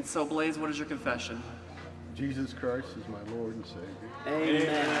 And so, Blaze, what is your confession? Jesus Christ is my Lord and Savior.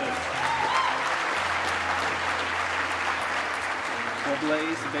 Amen. Well,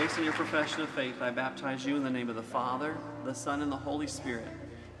 Blaze, based on your profession of faith, I baptize you in the name of the Father, the Son, and the Holy Spirit,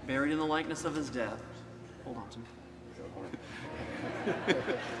 buried in the likeness of his death. Hold on to me.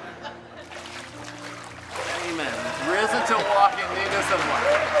 Amen. Risen to walk in newness of life.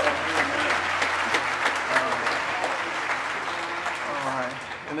 All right.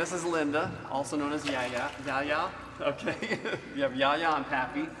 And this is Linda, also known as Yaya. Yaya? Okay. You have Yaya and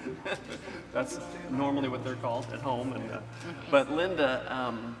Pappy. That's normally what they're called at home. But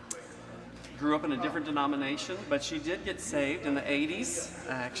Linda grew up in a different denomination, but she did get saved in the 80s.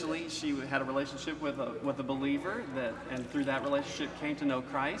 Actually, she had a relationship with a believer and through that relationship came to know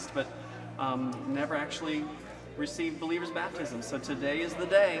Christ, but never actually received believer's baptism. So today is the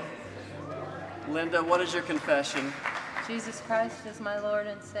day. Linda, what is your confession? Jesus Christ is my Lord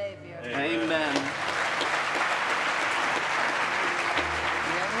and Savior. Amen.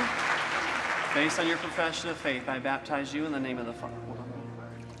 Based on your profession of faith, I baptize you in the name of the Father.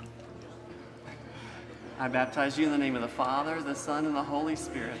 I baptize you in the name of the Father, the Son, and the Holy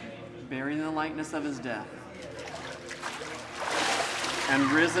Spirit, buried in the likeness of his death, and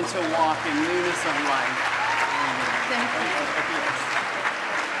risen to walk in newness of life. Thank you.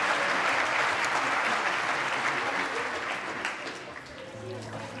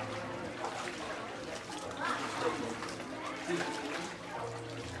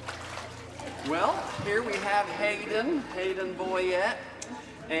 Well, here we have Hayden Boyette,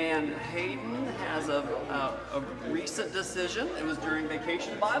 and Hayden has a recent decision. It was during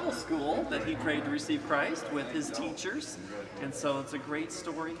Vacation Bible School that he prayed to receive Christ with his teachers, and so it's a great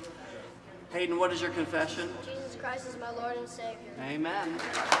story. Hayden, what is your confession? Jesus Christ is my Lord and Savior. Amen.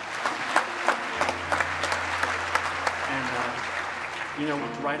 And you know,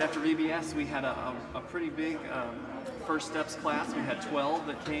 right after VBS, we had a pretty big First Steps class. We had 12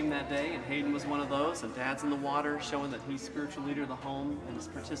 that came that day, and Hayden was one of those. And Dad's in the water, showing that he's spiritual leader of the home and is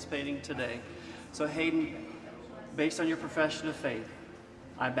participating today. So Hayden, based on your profession of faith,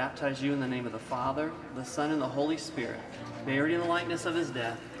 I baptize you in the name of the Father, the Son, and the Holy Spirit, buried in the likeness of his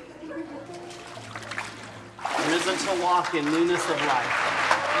death, risen to walk in newness of life.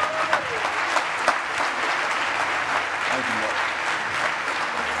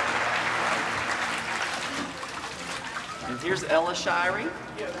 And here's Ella Shirey.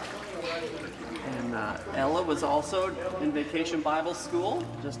 And Ella was also in Vacation Bible School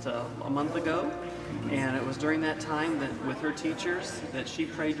just a month ago. And it was during that time that with her teachers that she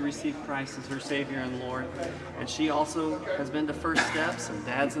prayed to receive Christ as her Savior and Lord. And she also has been to First Steps, and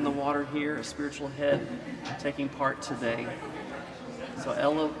Dad's in the water here, a spiritual head, taking part today. So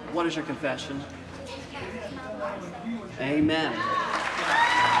Ella, what is your confession? Amen.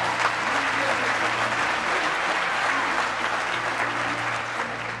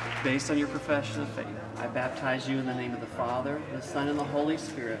 Based on your profession of faith, I baptize you in the name of the Father, the Son, and the Holy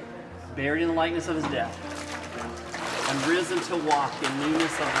Spirit, buried in the likeness of his death, and risen to walk in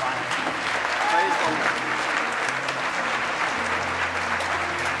newness of life. Praise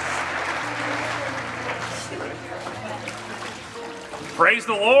the Lord. Praise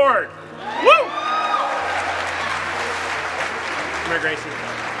the Lord. Woo! Come here, Gracie.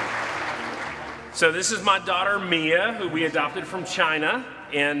 So this is my daughter, Mia, who we adopted from China.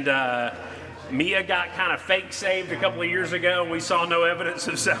 And Mia got kind of fake saved a couple of years ago, and we saw no evidence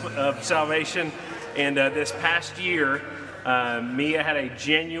of salvation. And this past year, Mia had a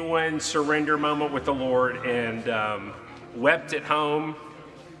genuine surrender moment with the Lord and wept at home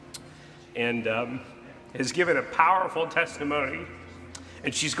and has given a powerful testimony.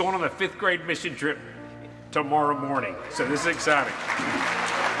 And she's going on a 5th grade mission trip tomorrow morning. So this is exciting.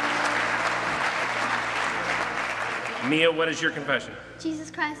 Mia, what is your confession?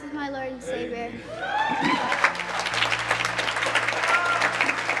 Jesus Christ is my Lord and Savior.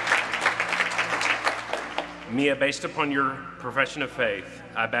 Mia, based upon your profession of faith,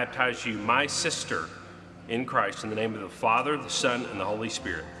 I baptize you, my sister, in Christ, in the name of the Father, the Son, and the Holy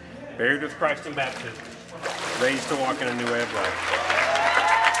Spirit, buried with Christ in baptism, raised to walk in a new way of life.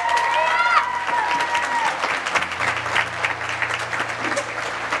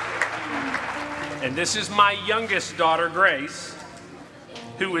 And this is my youngest daughter, Grace,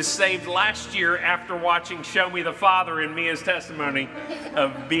 who was saved last year after watching Show Me the Father and Mia's testimony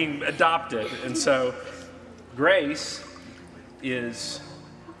of being adopted. And so Grace is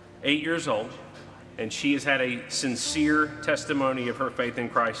 8 years old, and she has had a sincere testimony of her faith in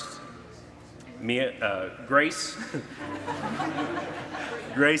Christ. Grace,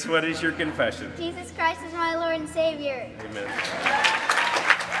 Grace, what is your confession? Jesus Christ is my Lord and Savior. Amen.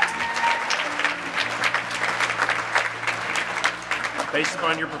 Based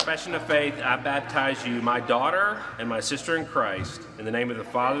upon your profession of faith, I baptize you, my daughter and my sister in Christ, in the name of the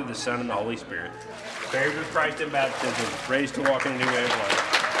Father, the Son, and the Holy Spirit. Buried with Christ in baptism, raised to walk in a new way of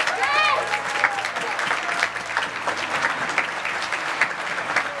life.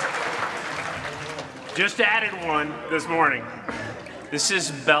 Just added one this morning. This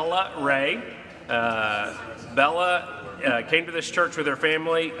is Bella Ray. Bella came to this church with her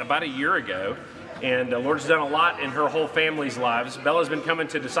family about a year ago. And the Lord's done a lot in her whole family's lives. Bella's been coming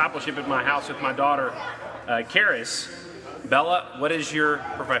to discipleship at my house with my daughter, Karis. Bella, what is your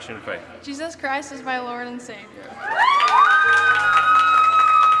profession of faith? Jesus Christ is my Lord and Savior.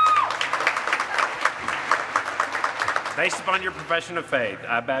 Based upon your profession of faith,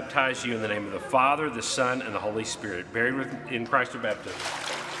 I baptize you in the name of the Father, the Son, and the Holy Spirit, buried in Christ of baptism,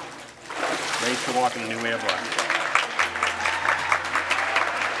 raised to walk in a new way of life.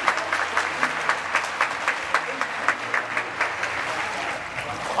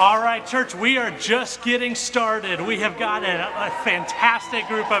 All right, church, we are just getting started. We have got a fantastic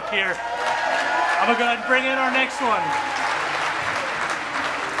group up here. I'm going to go ahead and bring in our next one.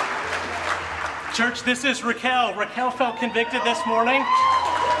 Church, this is Raquel. Raquel felt convicted this morning.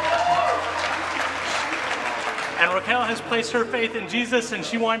 And Raquel has placed her faith in Jesus, and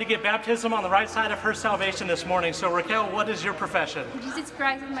she wanted to get baptism on the right side of her salvation this morning. So, Raquel, what is your profession? Jesus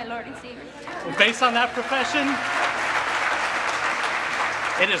Christ is my Lord and Savior. Based on that profession,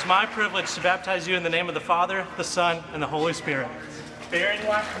 it is my privilege to baptize you in the name of the Father, the Son, and the Holy Spirit. Buried in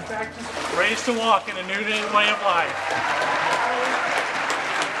life and baptism, raised to walk in a new way of life.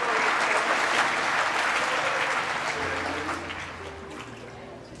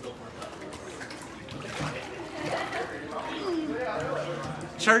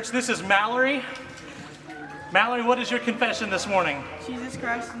 Church, this is Mallory. Mallory, what is your confession this morning? Jesus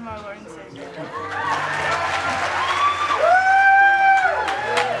Christ is my Lord and Savior.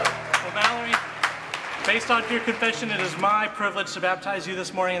 Mallory, based on your confession, it is my privilege to baptize you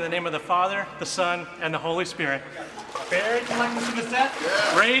this morning in the name of the Father, the Son, and the Holy Spirit. Buried in the likeness of his death,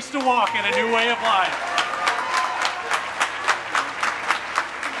 raised to walk in a new way of life.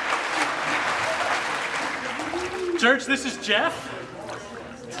 Church, this is Jeff.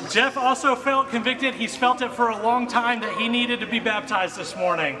 Jeff also felt convicted. He's felt it for a long time that he needed to be baptized this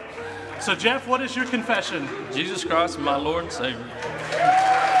morning. So Jeff, what is your confession? Jesus Christ, my Lord and Savior.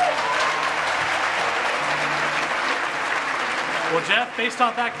 Well, Jeff, based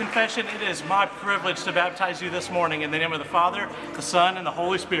on that confession, it is my privilege to baptize you this morning in the name of the Father, the Son, and the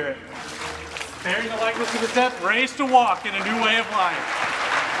Holy Spirit. Bearing the likeness of his death, raised to walk in a new way of life.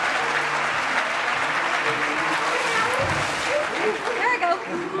 There we go.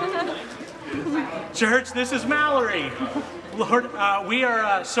 Church, this is Mallory. Lord, we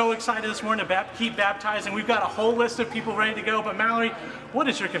are so excited this morning to keep baptizing. We've got a whole list of people ready to go. But Mallory, what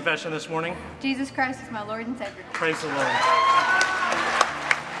is your confession this morning? Jesus Christ is my Lord and Savior. Praise the Lord.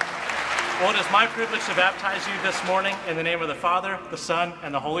 Well, it is my privilege to baptize you this morning in the name of the Father, the Son,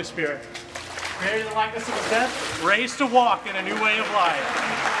 and the Holy Spirit. Buried in the likeness of his death, raised to walk in a new way of life.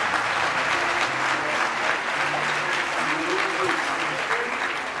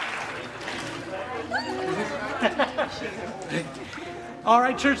 All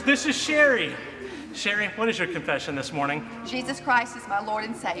right, church, this is Sherry. Sherry, what is your confession this morning? Jesus Christ is my Lord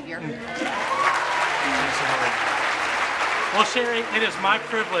and Savior. Well, Sherry, it is my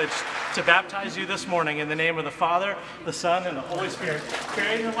privilege to baptize you this morning in the name of the Father, the Son, and the Holy Spirit.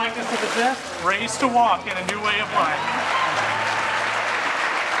 Buried in the likeness of his death, raised to walk in a new way of life.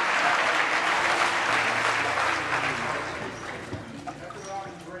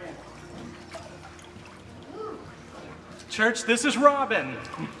 Church, this is Robin.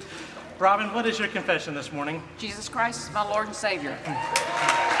 Robin, what is your confession this morning? Jesus Christ is my Lord and Savior.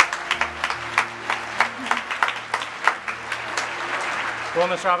 Well,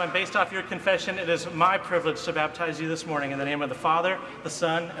 Miss Robin, based off your confession, it is my privilege to baptize you this morning in the name of the Father, the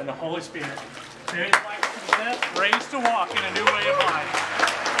Son, and the Holy Spirit. Buried in the likeness of his death, raised to walk in a new way of life.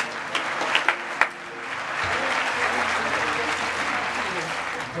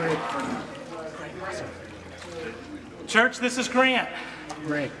 Church, this is Grant.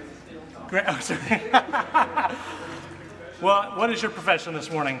 Greg. Grant, oh, sorry. Well, what is your profession this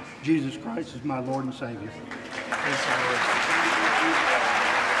morning? Jesus Christ is my Lord and Savior.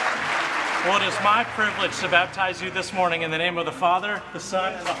 Well, it is my privilege to baptize you this morning in the name of the Father, the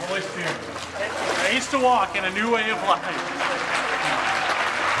Son, and the Holy Spirit. Raised to walk in a new way of life.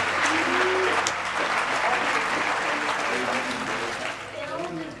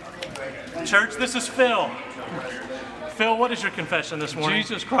 Church, this is Phil. Phil, what is your confession this morning?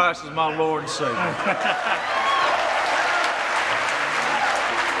 Jesus Christ is my Lord and Savior.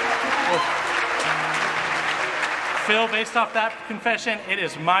 Phil, based off that confession, it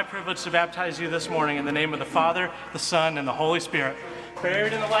is my privilege to baptize you this morning in the name of the Father, the Son, and the Holy Spirit.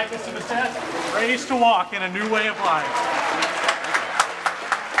 Buried in the likeness of his death, raised to walk in a new way of life.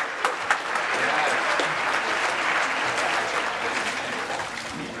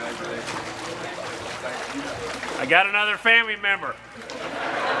 I got another family member.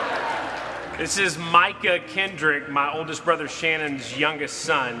 This is Micah Kendrick, my oldest brother Shannon's youngest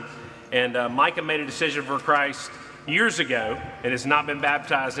son. And Micah made a decision for Christ years ago and has not been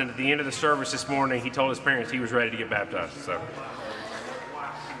baptized. And at the end of the service this morning, he told his parents he was ready to get baptized. So,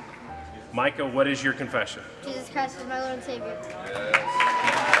 Micah, what is your confession? Jesus Christ is my Lord and Savior.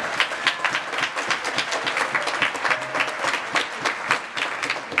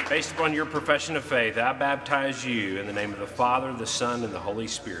 Based upon your profession of faith, I baptize you in the name of the Father, the Son, and the Holy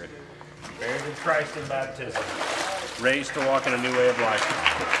Spirit. Buried with Christ in baptism, raised to walk in a new way of life.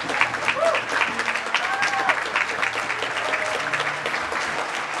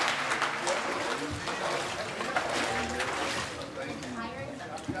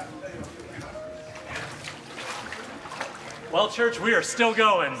 Well, church, we are still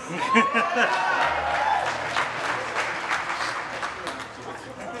going.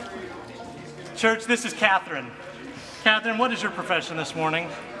 Church, this is Catherine. Catherine, what is your profession this morning?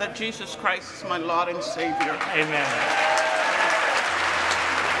 That Jesus Christ is my Lord and Savior. Amen.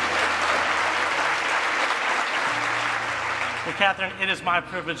 Well, Catherine, it is my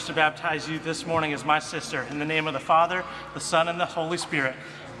privilege to baptize you this morning as my sister in the name of the Father, the Son, and the Holy Spirit.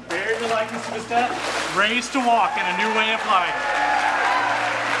 Buried in the likeness of his death, raised to walk in a new way of life.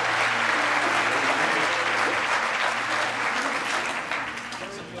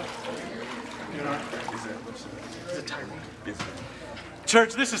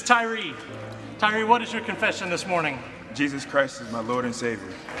 Church, this is Tyree. Tyree, what is your confession this morning? Jesus Christ is my Lord and Savior.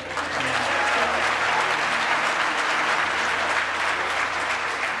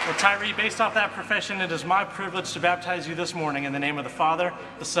 Well, Tyree, based off that profession, it is my privilege to baptize you this morning in the name of the Father,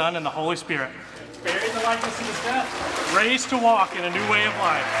 the Son, and the Holy Spirit. Buried in the likeness of his death, raised to walk in a new way of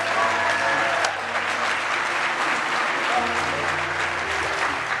life.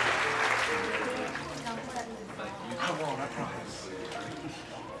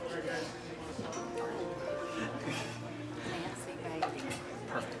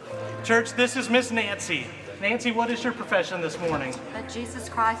 Church, this is Miss Nancy. Nancy, what is your profession this morning? That Jesus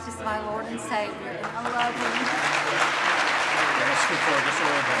Christ is my Lord and Savior. I love him. Let's scoot forward just a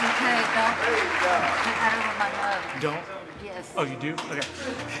little bit. Okay, don't get out of my love. Don't? Yes. Oh, you do? Okay.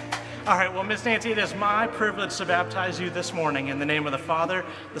 All right, well, Miss Nancy, it is my privilege to baptize you this morning in the name of the Father,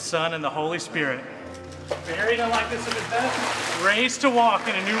 the Son, and the Holy Spirit. Buried in the likeness of his death, raised to walk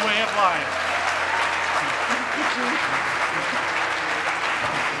in a new way of life.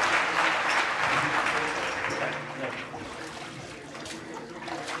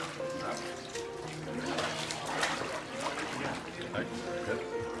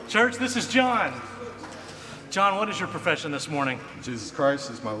 Church, this is John. John, what is your profession this morning? Jesus Christ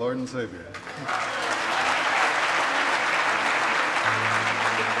is my Lord and Savior.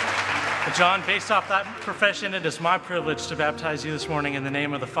 John, based off that profession, it is my privilege to baptize you this morning in the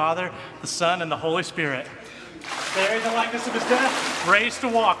name of the Father, the Son, and the Holy Spirit. Buried in the likeness of his death, raised to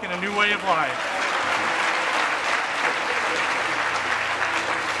walk in a new way of life.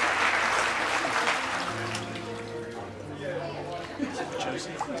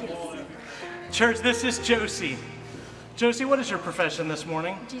 Church, this is Josie. Josie, what is your profession this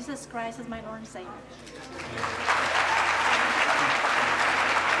morning? Jesus Christ is my Lord and Savior.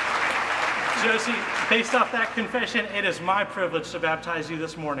 Josie, based off that confession, it is my privilege to baptize you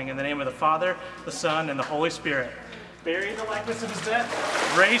this morning in the name of the Father, the Son, and the Holy Spirit. Buried in the likeness of his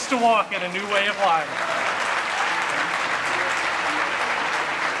death, raised to walk in a new way of life.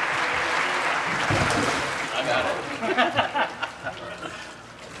 I got it.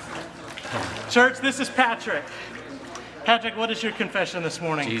 Church, this is Patrick. Patrick, what is your confession this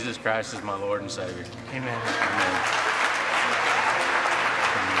morning? Jesus Christ is my Lord and Savior. Amen. Amen.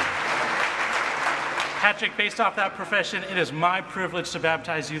 Patrick, based off that profession, it is my privilege to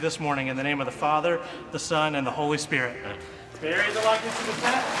baptize you this morning in the name of the Father, the Son, and the Holy Spirit. Buried in the likeness of his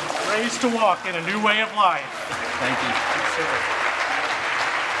death, raised to walk in a new way of life. Thank you.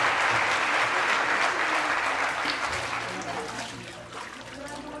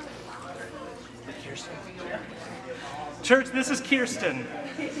 Church, this is Kirsten.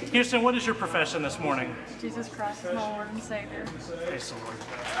 Kirsten, what is your profession this morning? Jesus Christ is my Lord and Savior. Praise the Lord.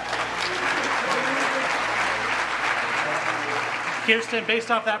 Kirsten,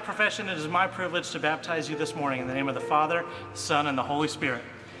 based off that profession, it is my privilege to baptize you this morning in the name of the Father, the Son, and the Holy Spirit.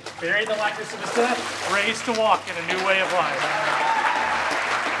 Buried in the likeness of his death, raised to walk in a new way of life.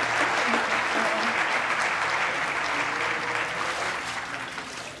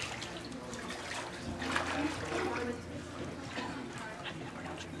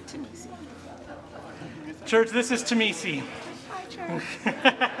 Church, this is Tamisi. Hi, church.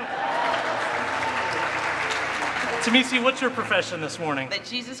 Tamisi, what's your profession this morning? That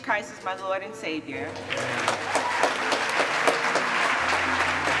Jesus Christ is my Lord and Savior.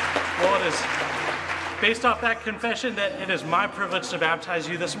 Well, it is based off that confession that it is my privilege to baptize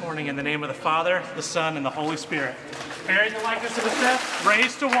you this morning in the name of the Father, the Son, and the Holy Spirit. Buried in the likeness of his death,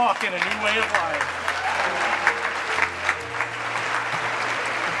 raised to walk in a new way of life.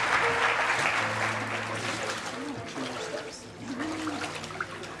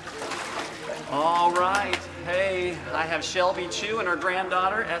 All right. Hey, I have Shelby Chu and her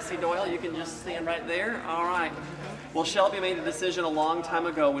granddaughter, Essie Doyle. You can just stand right there. All right. Well, Shelby made a decision a long time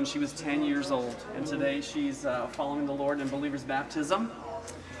ago when she was 10 years old, and today she's following the Lord in believer's baptism.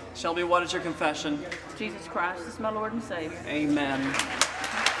 Shelby, what is your confession? Jesus Christ is my Lord and Savior. Amen.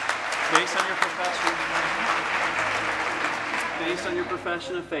 Based on your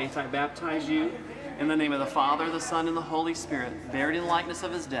profession of faith, I baptize you in the name of the Father, the Son, and the Holy Spirit, buried in the likeness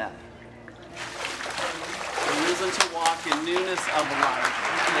of his death, risen to walk in newness of life.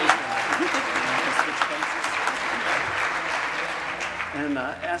 And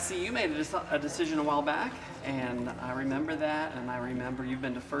Essie, you made a decision a while back, and I remember that, and I remember you've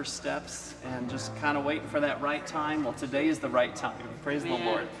been to First Steps and just kind of waiting for that right time. Well, today is the right time. Praise the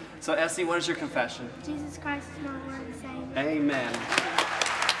Lord. So Essie, what is your confession? Jesus Christ is my Lord and Savior. Amen.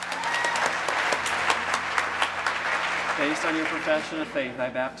 Based on your profession of faith, I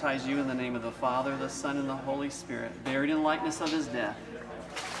baptize you in the name of the Father, the Son, and the Holy Spirit, buried in the likeness of his death,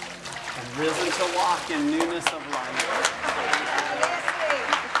 and risen to walk in newness of life.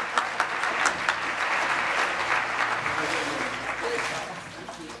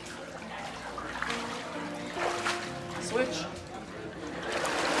 Switch.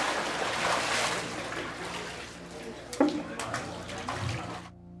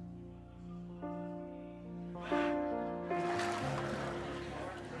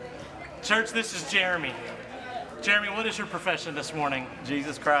 Church, this is Jeremy. Jeremy, what is your profession this morning?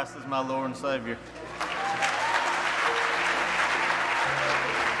 Jesus Christ is my Lord and Savior.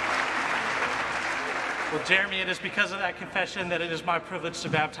 Well, Jeremy, it is because of that confession that it is my privilege to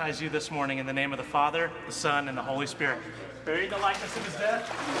baptize you this morning in the name of the Father, the Son, and the Holy Spirit. Buried in the likeness of his death,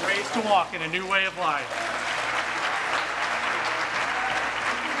 raised to walk in a new way of life.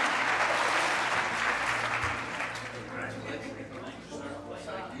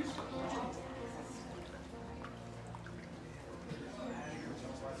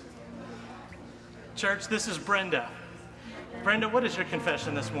 Church, this is Brenda. Brenda, what is your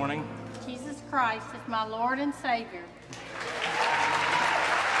confession this morning? Jesus Christ is my Lord and Savior.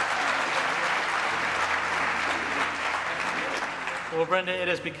 Well, Brenda, it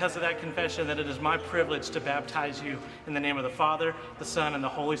is because of that confession that it is my privilege to baptize you in the name of the Father, the Son, and the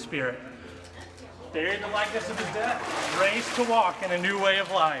Holy Spirit. Buried in the likeness of his death, raised to walk in a new way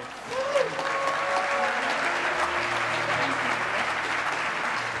of life.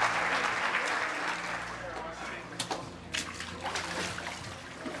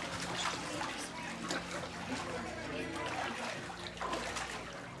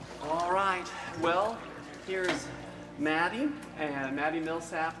 Well, here's Maddie, and Maddie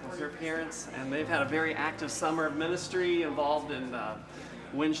Millsap with her parents, and they've had a very active summer of ministry involved in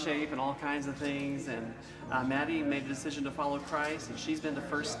WindShape and all kinds of things. And Maddie made a decision to follow Christ, and she's been to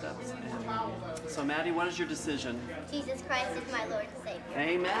First Steps. And so, Maddie, what is your decision? Jesus Christ is my Lord and Savior.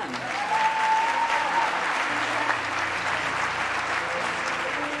 Amen.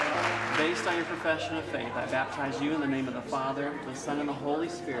 Based on your profession of faith, I baptize you in the name of the Father, the Son, and the Holy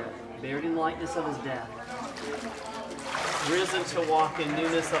Spirit, buried in the likeness of his death, risen to walk in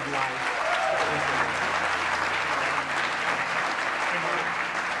newness of life.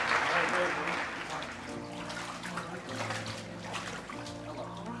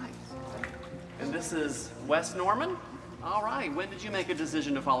 And this is West Norman? All right. When did you make a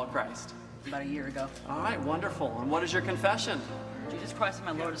decision to follow Christ? About a year ago. All right, wonderful. And what is your confession? Jesus Christ is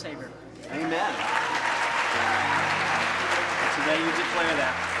my Lord and Savior. Amen. Today you declare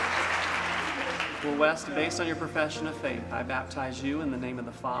that. Well, West, based on your profession of faith, I baptize you in the name of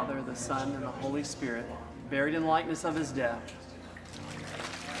the Father, the Son, and the Holy Spirit, buried in the likeness of his death,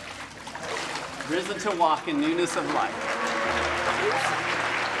 risen to walk in newness of life.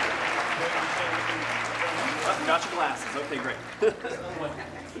 Oh, got your glasses. Okay, great.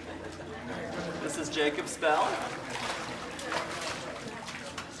 This is Jacob Spell.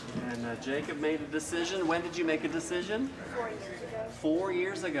 And Jacob made a decision. When did you make a decision? 4 years ago. 4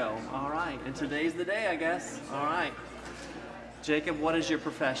 years ago. All right. And today's the day, I guess. All right. Jacob, what is your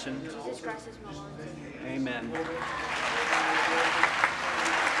profession? Jesus Christ is my Lord. Amen.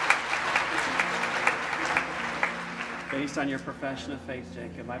 Based on your profession of faith,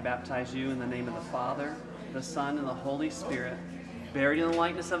 Jacob, I baptize you in the name of the Father, the Son, and the Holy Spirit, buried in the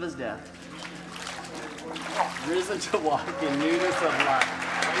likeness of his death, risen to walk in newness of life.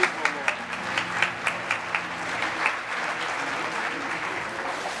 Praise the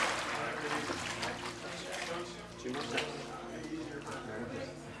Lord.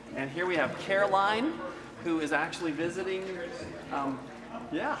 And here we have Caroline, who is actually visiting.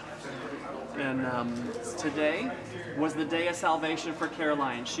 And today was the day of salvation for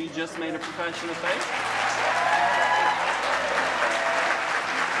Caroline. She just made a profession of faith.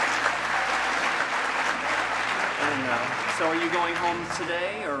 So are you going home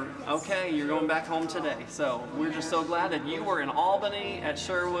today, or okay, you're going back home today. So we're just so glad that you were in Albany at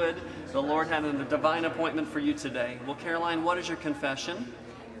Sherwood. The Lord had a divine appointment for you today. Well, Caroline, what is your confession?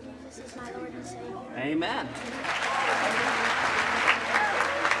 Jesus is my Lord and Savior. Amen.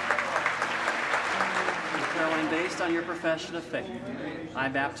 Well, Caroline, based on your profession of faith, I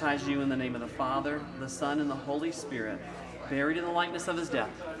baptize you in the name of the Father, the Son, and the Holy Spirit, buried in the likeness of his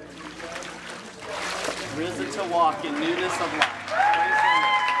death, risen to walk in newness of life. Praise the Lord.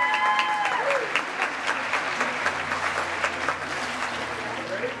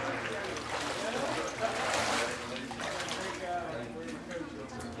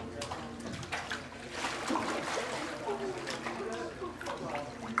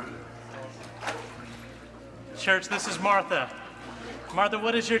 Church, this is Martha. Martha,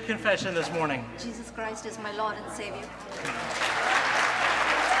 what is your confession this morning? Jesus Christ is my Lord and Savior.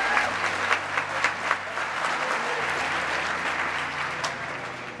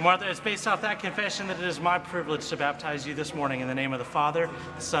 Martha, it's based off that confession that it is my privilege to baptize you this morning in the name of the Father,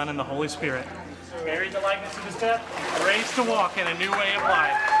 the Son, and the Holy Spirit. Buried in the likeness of his death, raised to walk in a new way of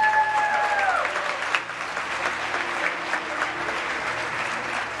life.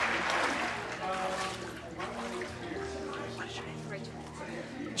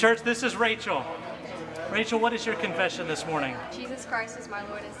 Church, this is Rachel. Rachel, what is your confession this morning? Jesus Christ is my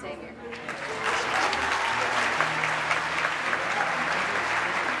Lord and Savior.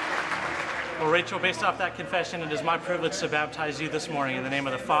 Well, Rachel, based off that confession, it is my privilege to baptize you this morning in the name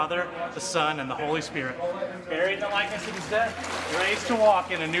of the Father, the Son, and the Holy Spirit. Buried in the likeness of his death, raised to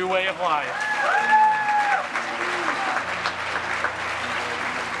walk in a new way of life.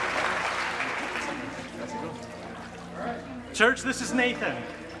 Church, this is Nathan.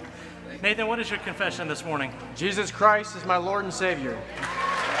 Nathan, what is your confession this morning? Jesus Christ is my Lord and Savior.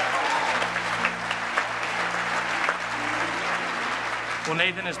 Well,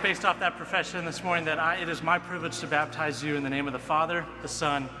 Nathan, is based off that profession this morning that it is my privilege to baptize you in the name of the Father, the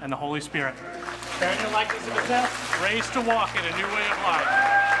Son, and the Holy Spirit. Bearing the likeness of his death, raised to walk in a new way of life.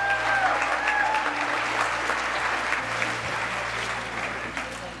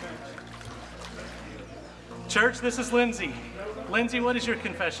 Church, this is Lindsay. Lindsay, what is your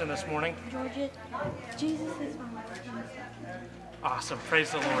confession this morning? Georgia, Jesus is my Lord and Savior. Awesome. Praise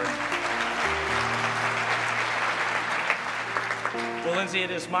the Lord. Well, Lindsay,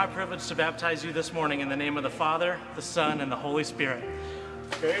 it is my privilege to baptize you this morning in the name of the Father, the Son, and the Holy Spirit.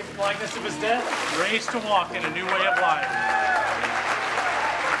 Buried in the likeness of his death, raised to walk in a new way of life.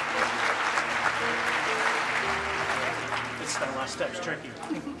 That last step's tricky.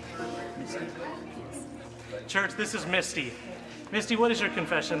 Church, this is Misty. Misty, what is your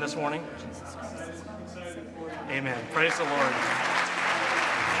confession this morning? Amen. Praise the Lord.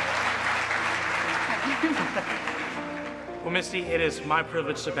 Well, Misty, it is my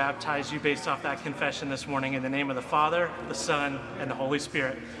privilege to baptize you based off that confession this morning in the name of the Father, the Son, and the Holy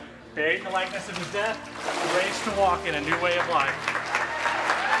Spirit. Buried in the likeness of his death, raised to walk in a new way of life.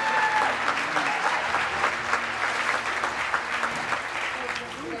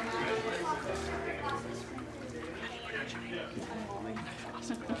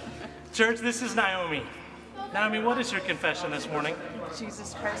 Church, this is Naomi. Naomi, what is your confession this morning?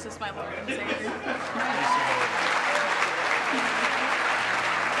 Jesus Christ is my Lord and Savior.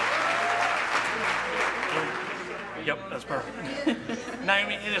 Yep, that's perfect.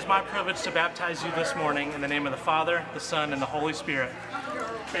 Naomi, it is my privilege to baptize you this morning in the name of the Father, the Son, and the Holy Spirit.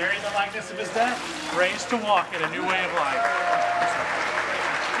 Buried in the likeness of his death, raised to walk in a new way of life.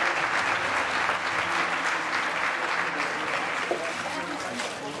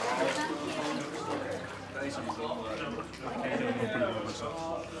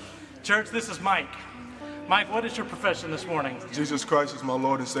 Church, this is Mike. Mike, what is your profession this morning? Jesus Christ is my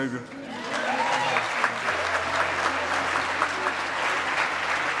Lord and Savior.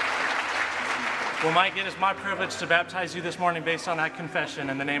 Well, Mike, it is my privilege to baptize you this morning based on that confession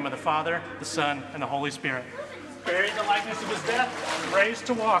in the name of the Father, the Son, and the Holy Spirit. Buried in the likeness of his death, raised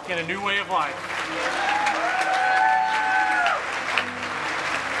to walk in a new way of life.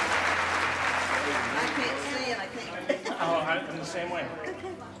 I can't see and I can't. Oh, I'm the same way.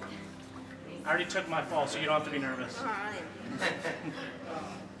 I already took my fall, so you don't have to be nervous. All right.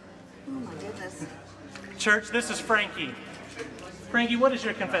 Oh my goodness. Church, this is Frankie. Frankie, what is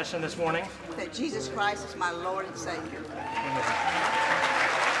your confession this morning? That Jesus Christ is my Lord and Savior.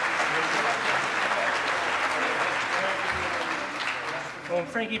 Well,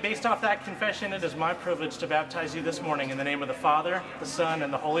 Frankie, based off that confession, it is my privilege to baptize you this morning in the name of the Father, the Son,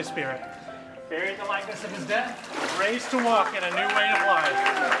 and the Holy Spirit. Buried in the likeness of his death, raised to walk in a new way of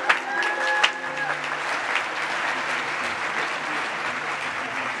life.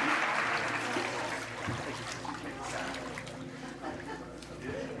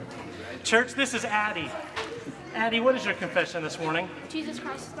 Church, this is Addie. Addie, what is your confession this morning? Jesus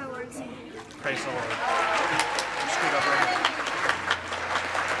Christ is my Lord and Savior. Praise the Lord.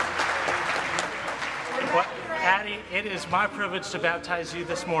 Well, Addie, it is my privilege to baptize you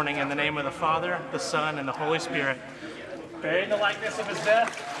this morning in the name of the Father, the Son, and the Holy Spirit. Buried in the likeness of his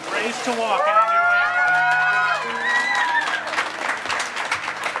death, raised to walk in a new way of life.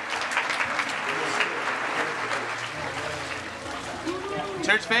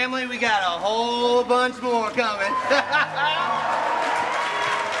 Church family, we got a whole bunch more coming.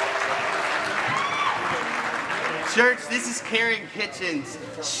 Church, this is Karen Kitchens.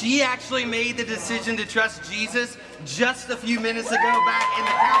 She actually made the decision to trust Jesus just a few minutes ago back in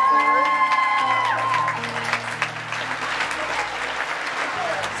the council room.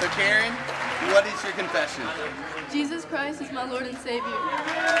 So Karen, what is your confession? Jesus Christ is my Lord and Savior.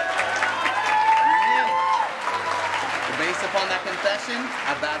 Based upon that confession,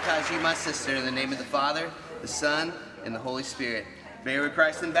 I baptize you, my sister, in the name of the Father, the Son, and the Holy Spirit. Buried with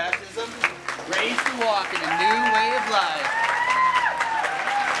Christ in baptism, raised to walk in a new way of life.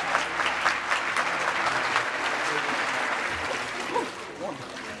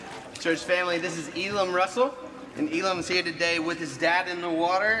 Church family, this is Elam Russell, and Elam's here today with his dad in the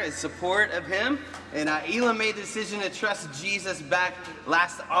water in support of him. And Elam made the decision to trust Jesus back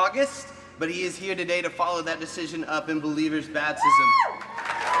last August. But he is here today to follow that decision up in believer's baptism.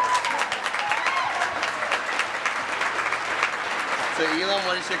 So Elam,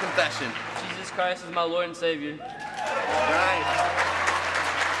 what is your confession? Jesus Christ is my Lord and Savior. Right.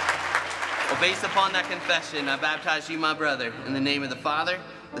 Well, based upon that confession, I baptize you, my brother, in the name of the Father,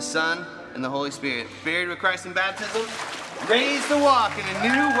 the Son, and the Holy Spirit. Buried with Christ in baptism, raised to walk in a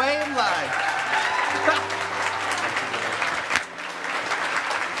new way of life.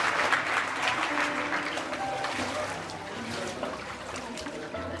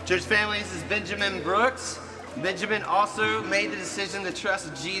 Church family, this is Benjamin Brooks. Benjamin also made the decision to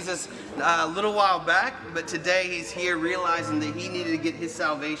trust Jesus a little while back, but today he's here realizing that he needed to get his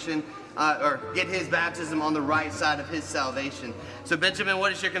salvation, or get his baptism on the right side of his salvation. So Benjamin,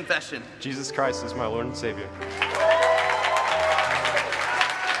 what is your confession? Jesus Christ is my Lord and Savior.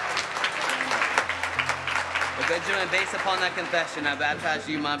 Well, Benjamin, based upon that confession, I baptize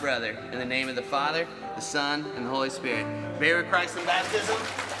you, my brother, in the name of the Father, the Son, and the Holy Spirit. Buried with Christ in baptism,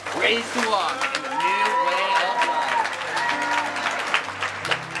 raised to walk in a new way of life.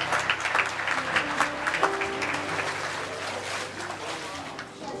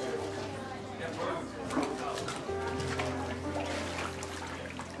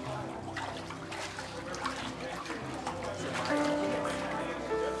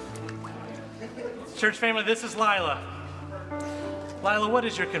 Church family, this is Lila. Lila, what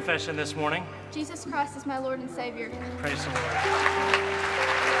is your confession this morning? Jesus Christ is my Lord and Savior. Praise the Lord.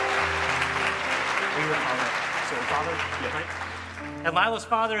 Are you your father? So your father? Yeah. Right? And Lila's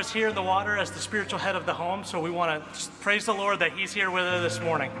father is here in the water as the spiritual head of the home, so we want to praise the Lord that he's here with her this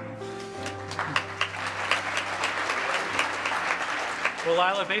morning. Well,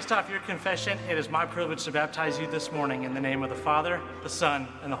 Lila, based off your confession, it is my privilege to baptize you this morning in the name of the Father, the Son,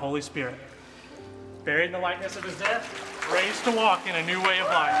 and the Holy Spirit. Buried in the likeness of his death, raised to walk in a new way of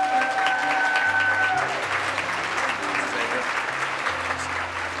life.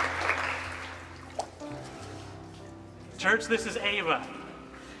 Church, this is Ava.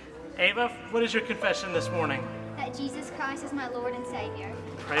 Ava, what is your confession this morning? That Jesus Christ is my Lord and Savior.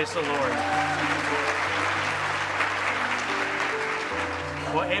 Praise the Lord.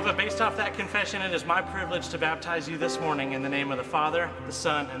 Well, Ava, based off that confession, it is my privilege to baptize you this morning in the name of the Father, the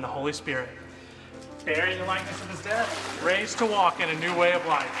Son, and the Holy Spirit. Buried in the likeness of his death, raised to walk in a new way of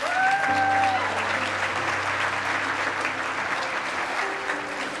life.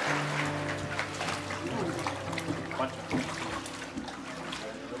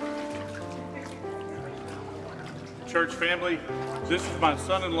 Church family, this is my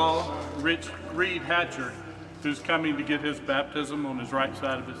son-in-law, Rich Reed Hatcher, who's coming to get his baptism on his right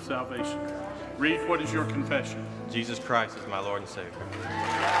side of his salvation. Reed, what is your confession? Jesus Christ is my Lord and Savior.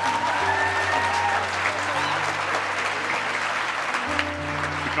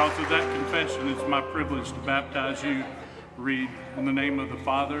 Because of that confession, it's my privilege to baptize you, Reed, in the name of the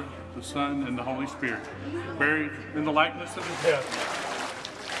Father, the Son, and the Holy Spirit. Buried in the likeness of his death,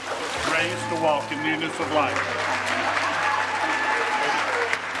 raised to walk in newness of life.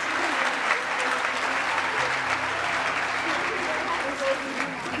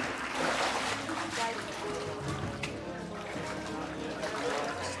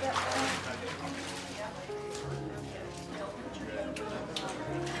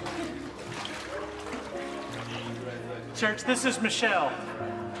 Church, this is Michelle.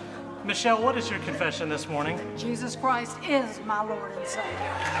 Michelle, what is your confession this morning? Jesus Christ is my Lord and Savior.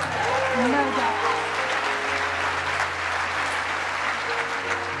 No doubt.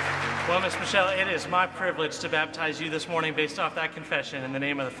 Well, Miss Michelle, it is my privilege to baptize you this morning based off that confession in the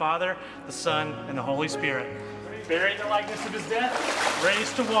name of the Father, the Son, and the Holy Spirit. Buried in the likeness of his death,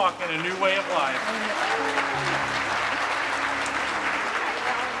 raised to walk in a new way of life.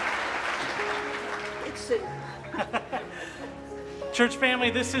 It's Sue. Church family,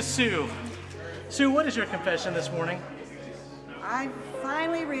 this is Sue. Sue, what is your confession this morning? I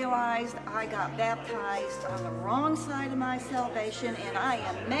finally realized I got baptized on the wrong side of my salvation, and I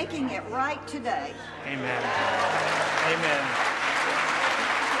am making it right today. Amen. Amen.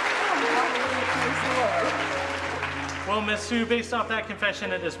 Well, Miss Sue, based off that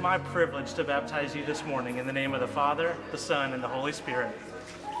confession, it is my privilege to baptize you this morning in the name of the Father, the Son, and the Holy Spirit.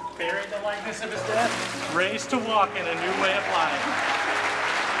 Buried in the likeness of his death, raised to walk in a new way of life.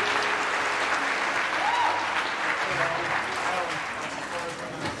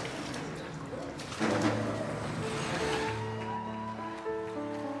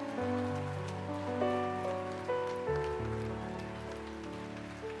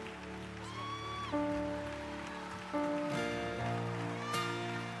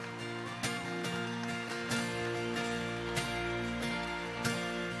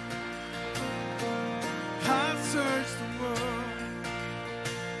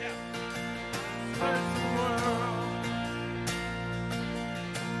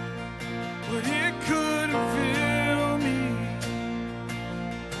 But it couldn't fill me.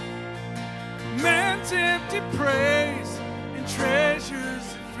 Man's empty praise and treasures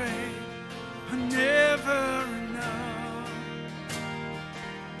of faith are never enough.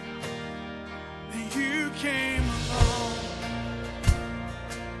 Then you came along,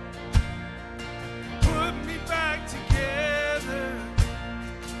 put me back together,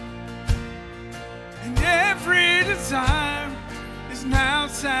 and every desire is now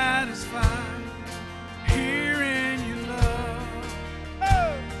satisfied here in your love.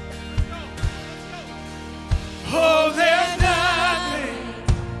 Oh,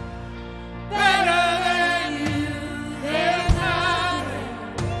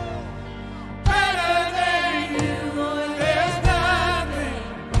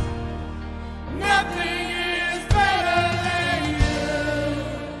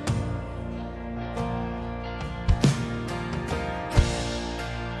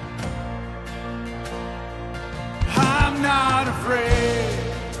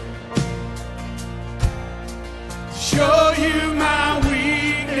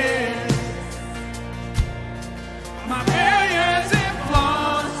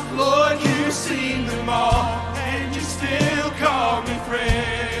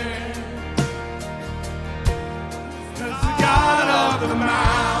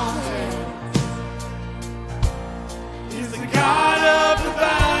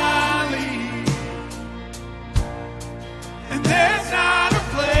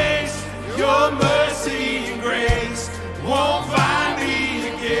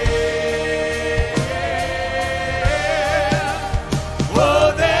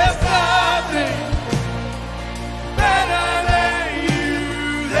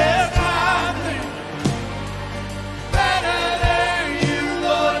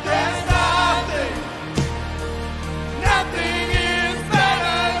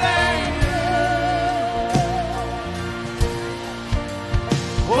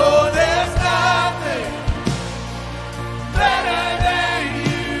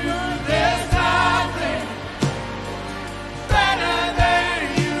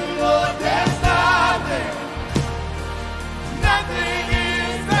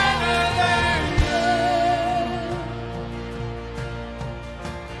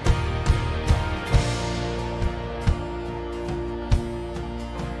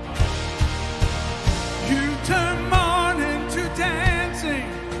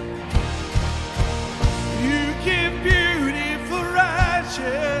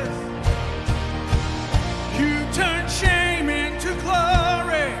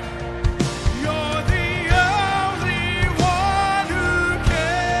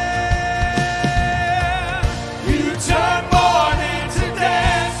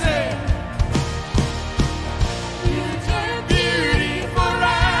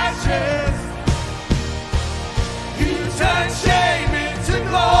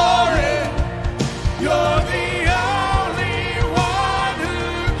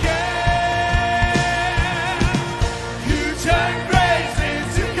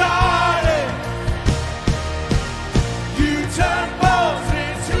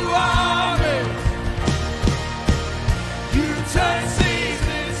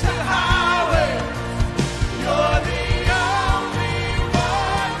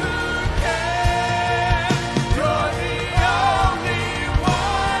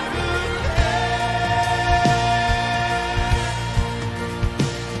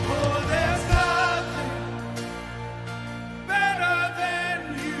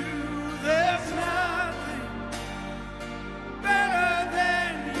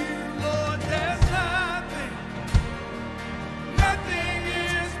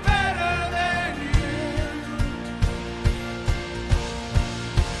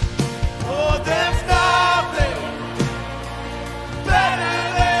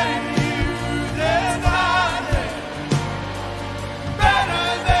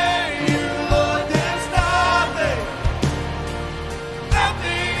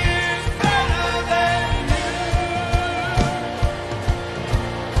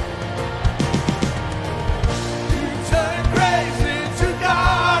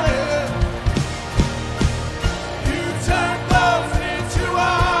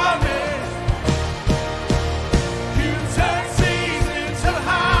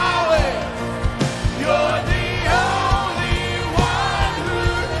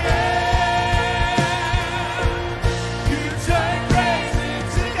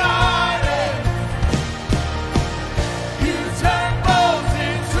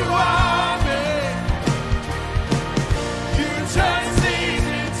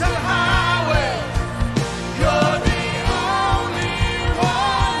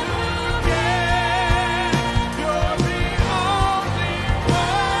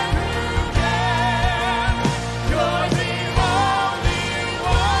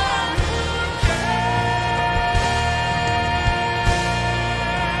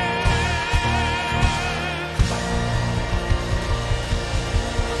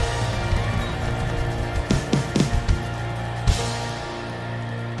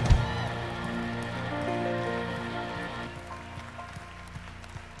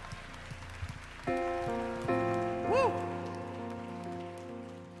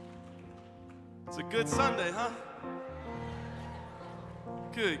 Good Sunday, huh?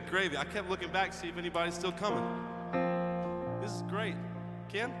 Good gravy. I kept looking back to see if anybody's still coming. This is great.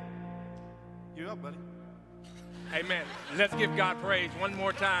 Ken, you up, buddy? Amen. Let's give God praise one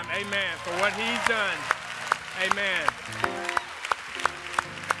more time. Amen. For what he's done. Amen.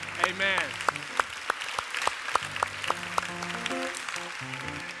 Amen.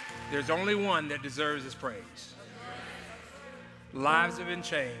 There's only one that deserves his praise. Lives have been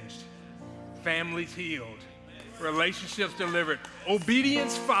changed. Families healed. Relationships delivered.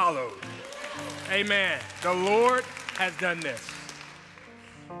 Obedience followed. Amen. The Lord has done this.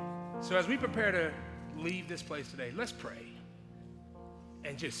 So as we prepare to leave this place today, let's pray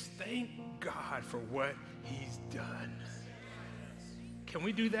and just thank God for what he's done. Can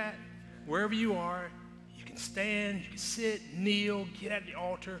we do that? Wherever you are, you can stand, you can sit, kneel, get at the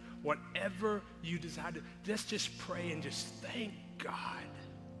altar, whatever you desire to. Let's just pray and just thank God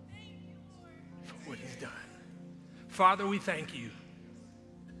for what he's done. Father, we thank you.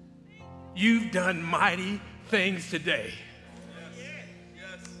 You've done mighty things today.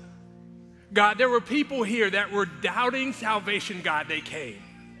 God, there were people here that were doubting salvation. God, they came.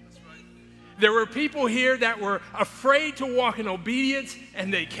 There were people here that were afraid to walk in obedience,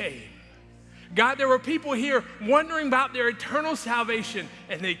 and they came. God, there were people here wondering about their eternal salvation,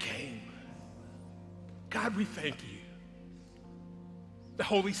 and they came. God, we thank you. The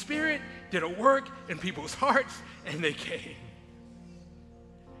Holy Spirit did a work in people's hearts, and they came.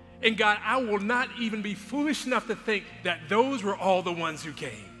 And God, I will not even be foolish enough to think that those were all the ones who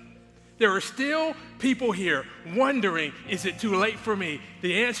came. There are still people here wondering, is it too late for me?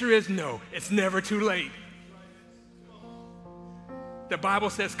 The answer is no, it's never too late. The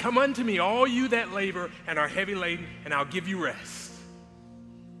Bible says, come unto me, all you that labor and are heavy laden, and I'll give you rest.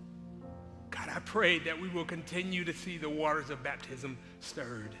 God, I pray that we will continue to see the waters of baptism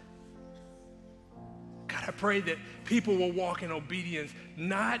stirred. God, I pray that people will walk in obedience,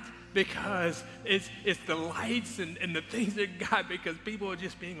 not because it's the lights and the things of God, because people are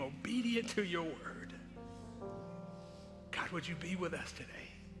just being obedient to your word. God, would you be with us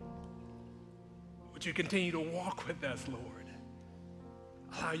today? Would you continue to walk with us, Lord?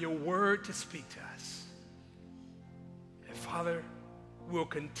 Allow your word to speak to us. And Father, we'll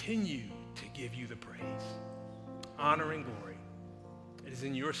continue to give you the praise, honor, and glory. It is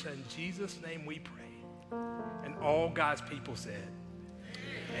in your Son, Jesus' name we pray. And all God's people said,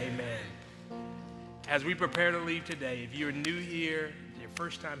 amen. As we prepare to leave today, if you're new here, your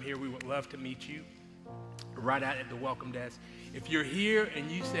first time here, we would love to meet you right out at the welcome desk. If you're here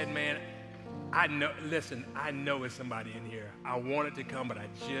and you said, man, I know it's somebody in here. I wanted to come, but I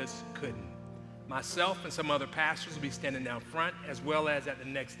just couldn't. Myself and some other pastors will be standing down front, as well as at the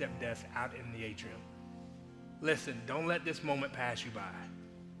next step desk out in the atrium. Listen, don't let this moment pass you by.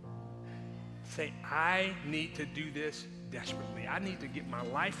 Say, I need to do this desperately. I need to get my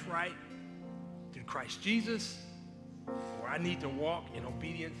life right through Christ Jesus, or I need to walk in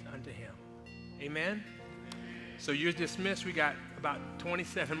obedience unto him. Amen? So you're dismissed. We got about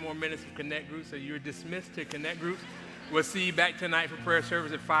 27 more minutes of Connect Groups, so you're dismissed to Connect Groups. We'll see you back tonight for prayer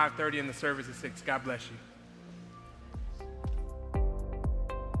service at 5:30 and the service at 6. God bless you.